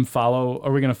back. let him follow?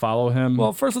 Are we gonna follow him?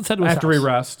 Well, first let's head to his after house. we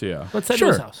rest. Yeah. Let's head to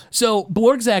his house. So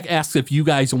Blorgzak asks if you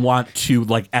guys want to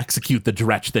execute the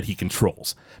Dretch that he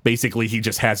controls. Basically, he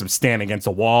just has him stand against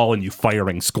a wall and you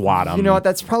firing squad him. You know what?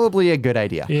 That's probably a good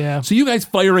idea. Yeah. So you guys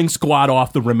firing squad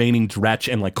off the remaining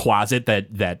Dretch and Quasit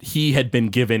that he had been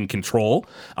given control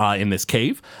in this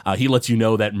cave. He lets you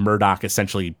know that Murdoch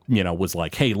essentially, was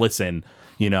like, hey, listen,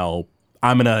 I'm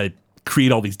gonna create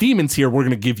all these demons here. We're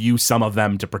gonna give you some of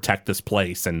them to protect this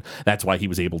place, and that's why he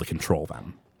was able to control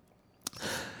them.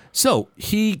 So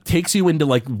he takes you into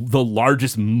the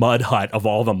largest mud hut of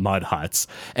all the mud huts,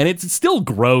 and it's still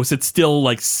gross. It's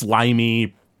still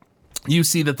slimy. You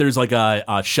see that there's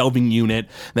a shelving unit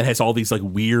that has all these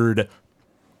weird,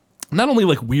 not only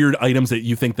weird items that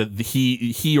you think that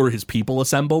he or his people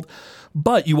assembled,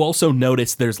 but you also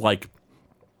notice there's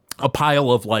a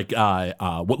pile of what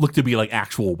look to be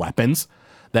actual weapons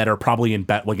that are probably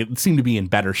it seem to be in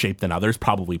better shape than others,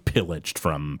 probably pillaged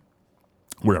from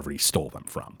wherever he stole them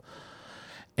from.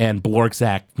 And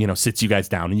Blorgzak, sits you guys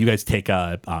down, and you guys take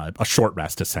a short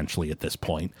rest essentially at this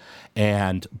point.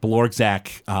 And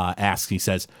Blorgzak asks, he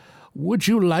says, "Would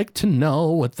you like to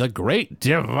know what the Great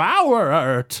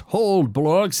Devourer told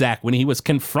Blorgzak when he was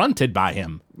confronted by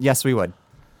him?" Yes, we would.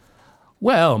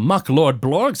 "Well, Muck Lord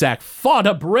Blorgzak fought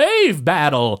a brave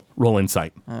battle." Roll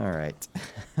insight. All right.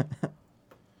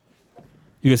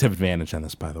 You guys have advantage on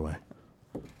this, by the way.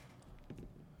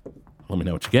 Let me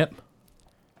know what you get.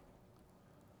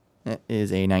 It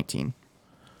is a 19.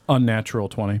 Unnatural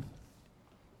 20.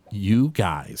 You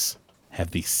guys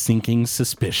have the sinking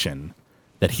suspicion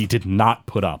that he did not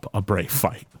put up a brave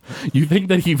fight. You think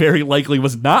that he very likely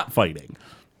was not fighting.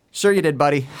 Sure you did,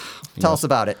 buddy. Tell us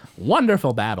about it.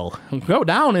 Wonderful battle. Go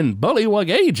down in bullywug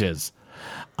ages.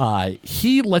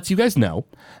 He lets you guys know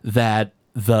that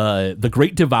the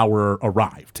Great Devourer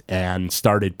arrived and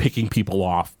started picking people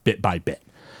off bit by bit,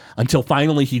 until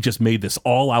finally he just made this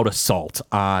all-out assault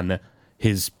on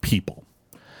his people.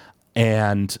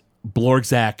 And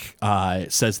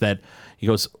Blorgzak says that, he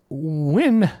goes,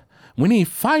 when he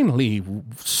finally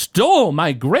stole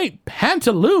my great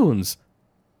pantaloons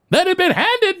that had been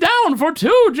handed down for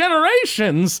 2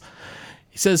 generations,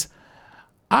 he says,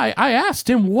 I asked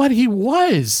him what he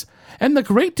was, and the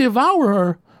Great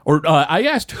Devourer, I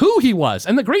asked who he was,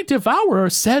 and the Great Devourer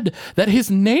said that his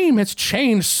name has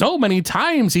changed so many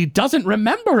times he doesn't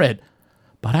remember it.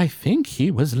 But I think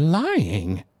he was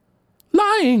lying.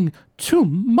 Lying to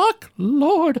Muck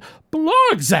Lord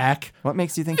Blorgzak. What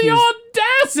makes you think The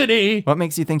audacity! What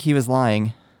makes you think he was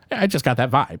lying? I just got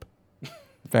that vibe.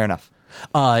 Fair enough.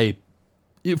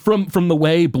 From the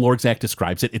way Blorgzak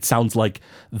describes it, it sounds like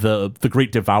the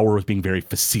Great Devourer was being very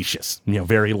facetious,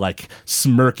 very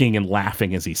smirking and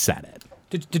laughing as he said it.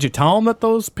 Did you tell him that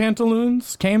those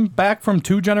pantaloons came back from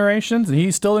 2 generations and he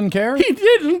still didn't care? He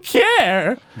didn't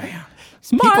care. Man,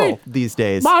 People these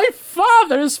days. My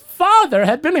father's father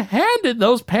had been handed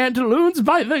those pantaloons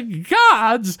by the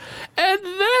gods, and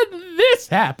then this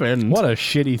happened. What a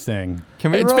shitty thing.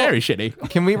 Can we It's roll, very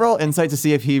shitty. Can we roll insight to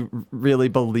see if he really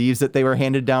believes that they were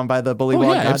handed down by the bullywug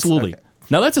Oh, yeah, gods? absolutely. Okay.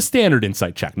 Now, that's a standard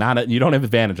insight check. You don't have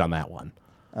advantage on that one.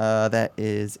 That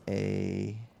is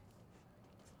a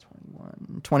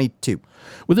 22.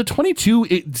 With a 22,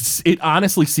 it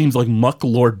honestly seems like Muck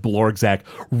Lord Blorgzak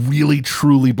really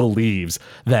truly believes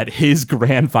that his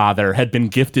grandfather had been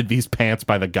gifted these pants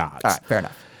by the gods. All right, fair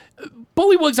enough.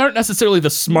 bullywugs aren't necessarily the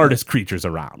smartest creatures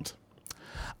around.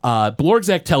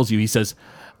 Blorgzak tells you, he says,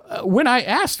 when I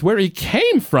asked where he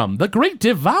came from, the Great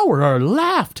Devourer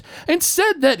laughed and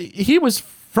said that he was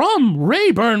from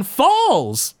Rayburn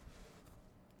Falls.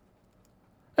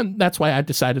 And that's why I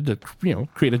decided to,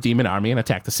 create a demon army and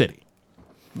attack the city.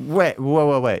 Wait.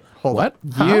 Hold What?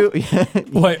 on. You.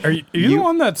 Wait, are you the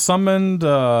one that summoned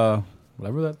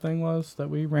whatever that thing was that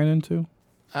we ran into?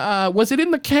 Was it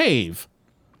in the cave?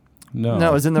 No. No,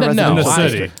 it was in the No, residential the city.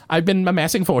 district. I've been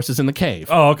amassing forces in the cave.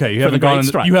 Oh, okay. You For haven't the Great gone. In,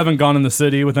 Strike. you haven't gone in the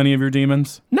city with any of your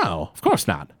demons. No, of course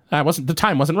not. The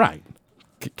time wasn't right.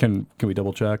 Can we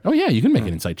double check? Oh yeah, you can make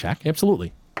an insight check.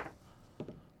 Absolutely.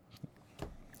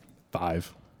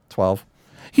 5. 12.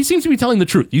 He seems to be telling the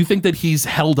truth. You think that he's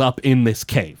held up in this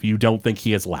cave. You don't think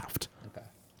he has left.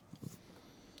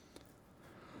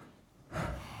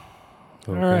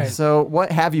 All right. So,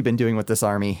 what have you been doing with this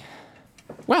army?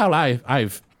 Well,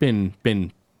 I've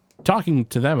been talking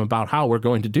to them about how we're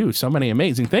going to do so many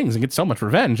amazing things and get so much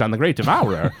revenge on the Great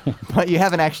Devourer. But you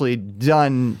haven't actually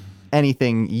done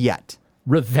anything yet.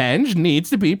 Revenge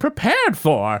needs to be prepared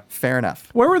for. Fair enough.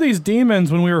 Where were these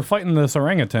demons when we were fighting this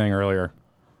orangutan earlier?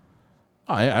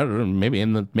 I don't know, maybe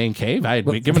in the main cave. I had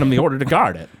given them the order to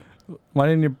guard it. Why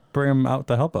didn't you bring them out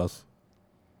to help us?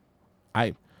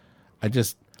 I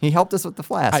just He helped us with the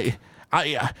flask.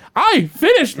 I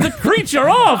finished the creature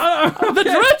off. The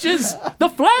dredges, the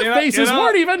flat faces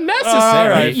weren't even necessary.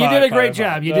 right. You did a great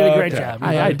job. You did a great job.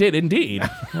 I did indeed.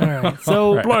 All right.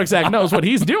 So, Blorgzak knows what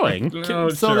he's doing.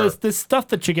 so this stuff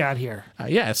that you got here,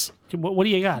 Yes. what do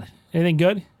you got? Anything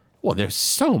good? Well, there's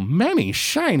so many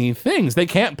shiny things. They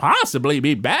can't possibly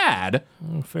be bad.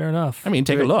 Fair enough. I mean,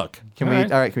 take a look. Can All we?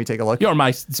 right. All right. Can we take a look? You're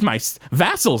my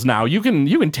vassals now. You can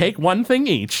take one thing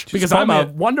each because call I'm me a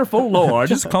a- wonderful lord.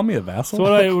 Just call me a vassal.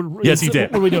 So Yes, he did.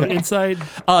 What are we doing? Inside?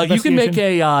 You can make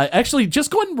investigation? actually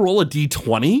just go ahead and roll a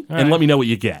d20 and let me know what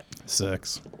you get.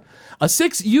 6. A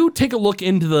 6, you take a look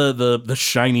into the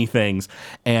shiny things,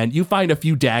 and you find a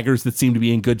few daggers that seem to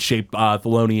be in good shape,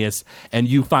 Thelonious, and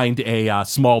you find a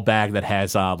small bag that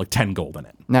has like 10 gold in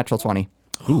it. Natural 20.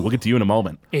 Ooh, we'll get to you in a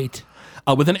moment. 8.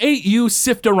 With an 8, you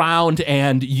sift around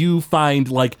and you find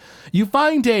a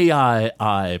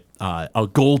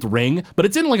gold ring, but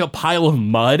it's in like a pile of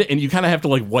mud, and you kind of have to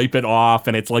like wipe it off,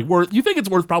 and it's like you think it's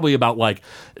worth probably about like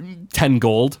 10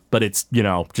 gold, but it's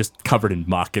just covered in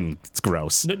muck and it's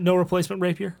gross. No replacement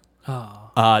rapier?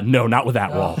 No, not with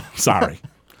that roll. Sorry.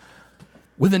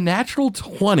 With a natural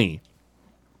 20,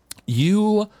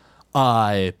 you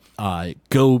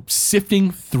go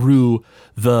sifting through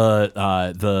the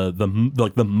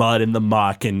mud and the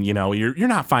muck, and you're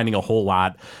not finding a whole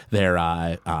lot there,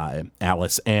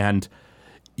 Alice. And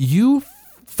you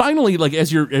finally, like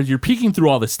as you're peeking through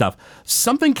all this stuff,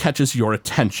 something catches your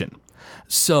attention.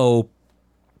 So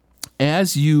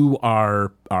as you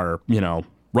are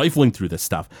rifling through this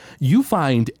stuff, you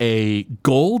find a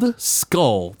gold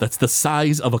skull that's the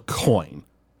size of a coin.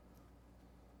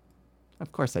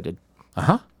 Of course I did.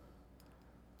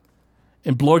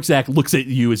 And Blorgzak looks at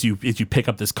you as you pick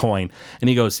up this coin, and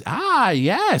he goes, "Ah,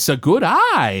 yes, a good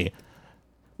eye.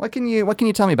 What can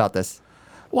you tell me about this?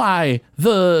 Why,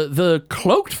 the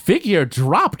cloaked figure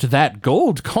dropped that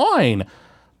gold coin.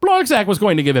 Blorgzak was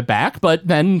going to give it back, but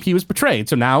then he was betrayed,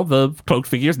 so now the cloaked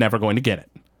figure is never going to get it.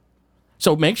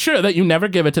 So make sure that you never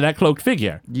give it to that cloaked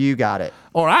figure, You got it.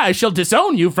 or I shall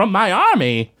disown you from my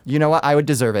army." You know what? I would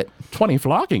deserve it. 20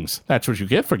 floggings. That's what you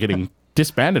get for getting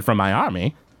disbanded from my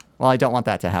army. Well, I don't want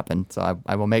that to happen, so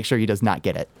I will make sure he does not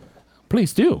get it.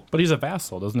 Please do. But he's a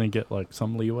vassal. Doesn't he get like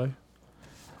some leeway?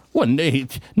 Well,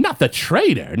 not the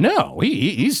traitor. No,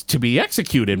 he's to be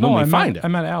executed when we find him. I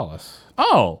meant Alice.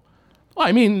 Oh, well,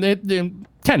 I mean, 10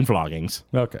 floggings.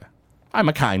 Okay. I'm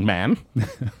a kind man.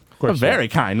 A very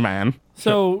kind man.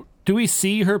 So, do we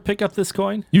see her pick up this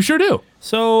coin? You sure do.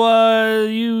 So,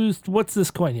 what's this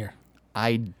coin here?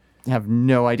 I have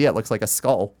no idea. It looks like a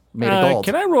skull made of gold.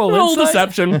 Can I roll Roll insight?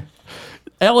 deception.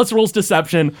 Alice rolls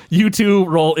deception. You two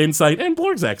roll insight, and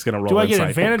Blorgzak's going to roll Do I insight. get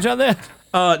advantage on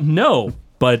that? No,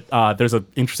 but there's an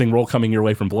interesting roll coming your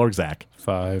way from Blorgzak.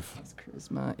 5.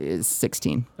 Charisma is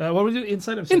 16. What do we do?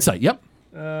 Insight of 6? Insight, yep.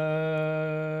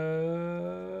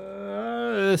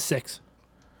 6.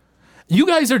 You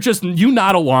guys are you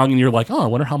nod along, and you're like, oh, I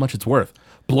wonder how much it's worth.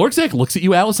 Blorgzak looks at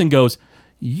you, Alice, and goes,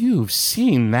 "You've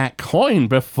seen that coin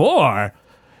before.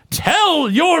 Tell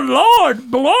your lord,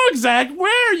 Blorgzak,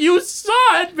 where you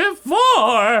saw it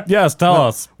before." Yes, tell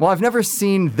us. Well, I've never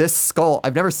seen this skull.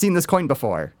 I've never seen this coin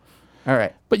before. All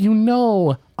right. But you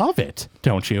know of it,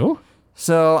 don't you?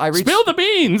 So I reach Spill the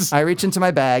beans. into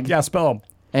my bag Yeah, spell him.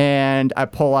 and I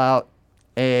pull out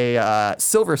a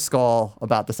silver skull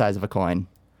about the size of a coin.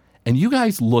 And you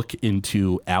guys look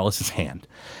into Alice's hand,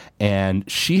 and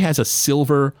she has a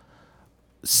silver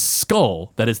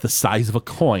skull that is the size of a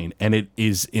coin, and it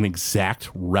is an exact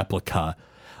replica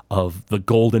of the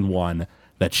golden one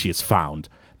that she has found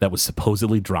that was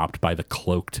supposedly dropped by the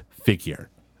cloaked figure.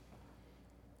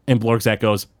 And Blorgzak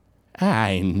goes,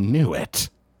 I knew it.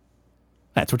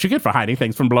 That's what you get for hiding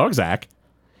things from Blorgzak.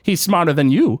 He's smarter than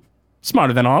you.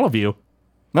 Smarter than all of you.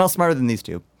 Well, smarter than these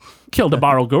two. Killed a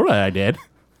Barogura, I did.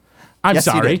 I'm Yes,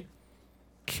 you sorry. did.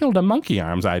 Killed a monkey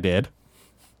arms, I did.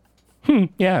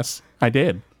 Yes, I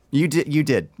did. You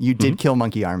did. You did kill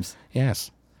monkey arms.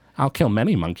 Yes. I'll kill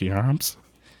many monkey arms.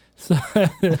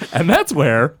 And that's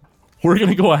where we're going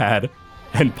to go ahead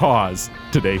and pause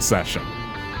today's session.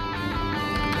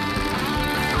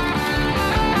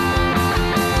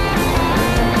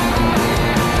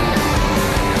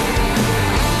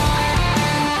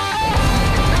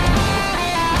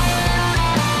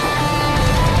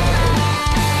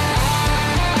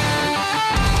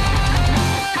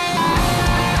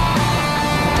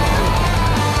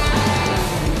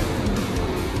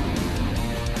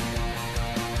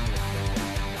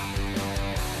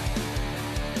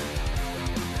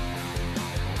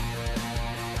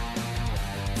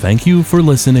 Thank you for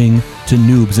listening to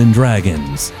Noobs and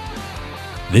Dragons.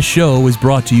 This show is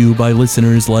brought to you by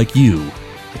listeners like you.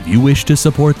 If you wish to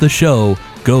support the show,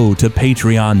 go to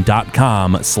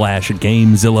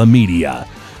patreon.com/Gamezilla Media.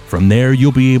 From there,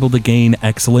 you'll be able to gain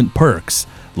excellent perks,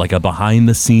 like a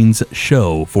behind-the-scenes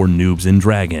show for Noobs and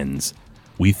Dragons.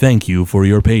 We thank you for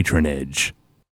your patronage.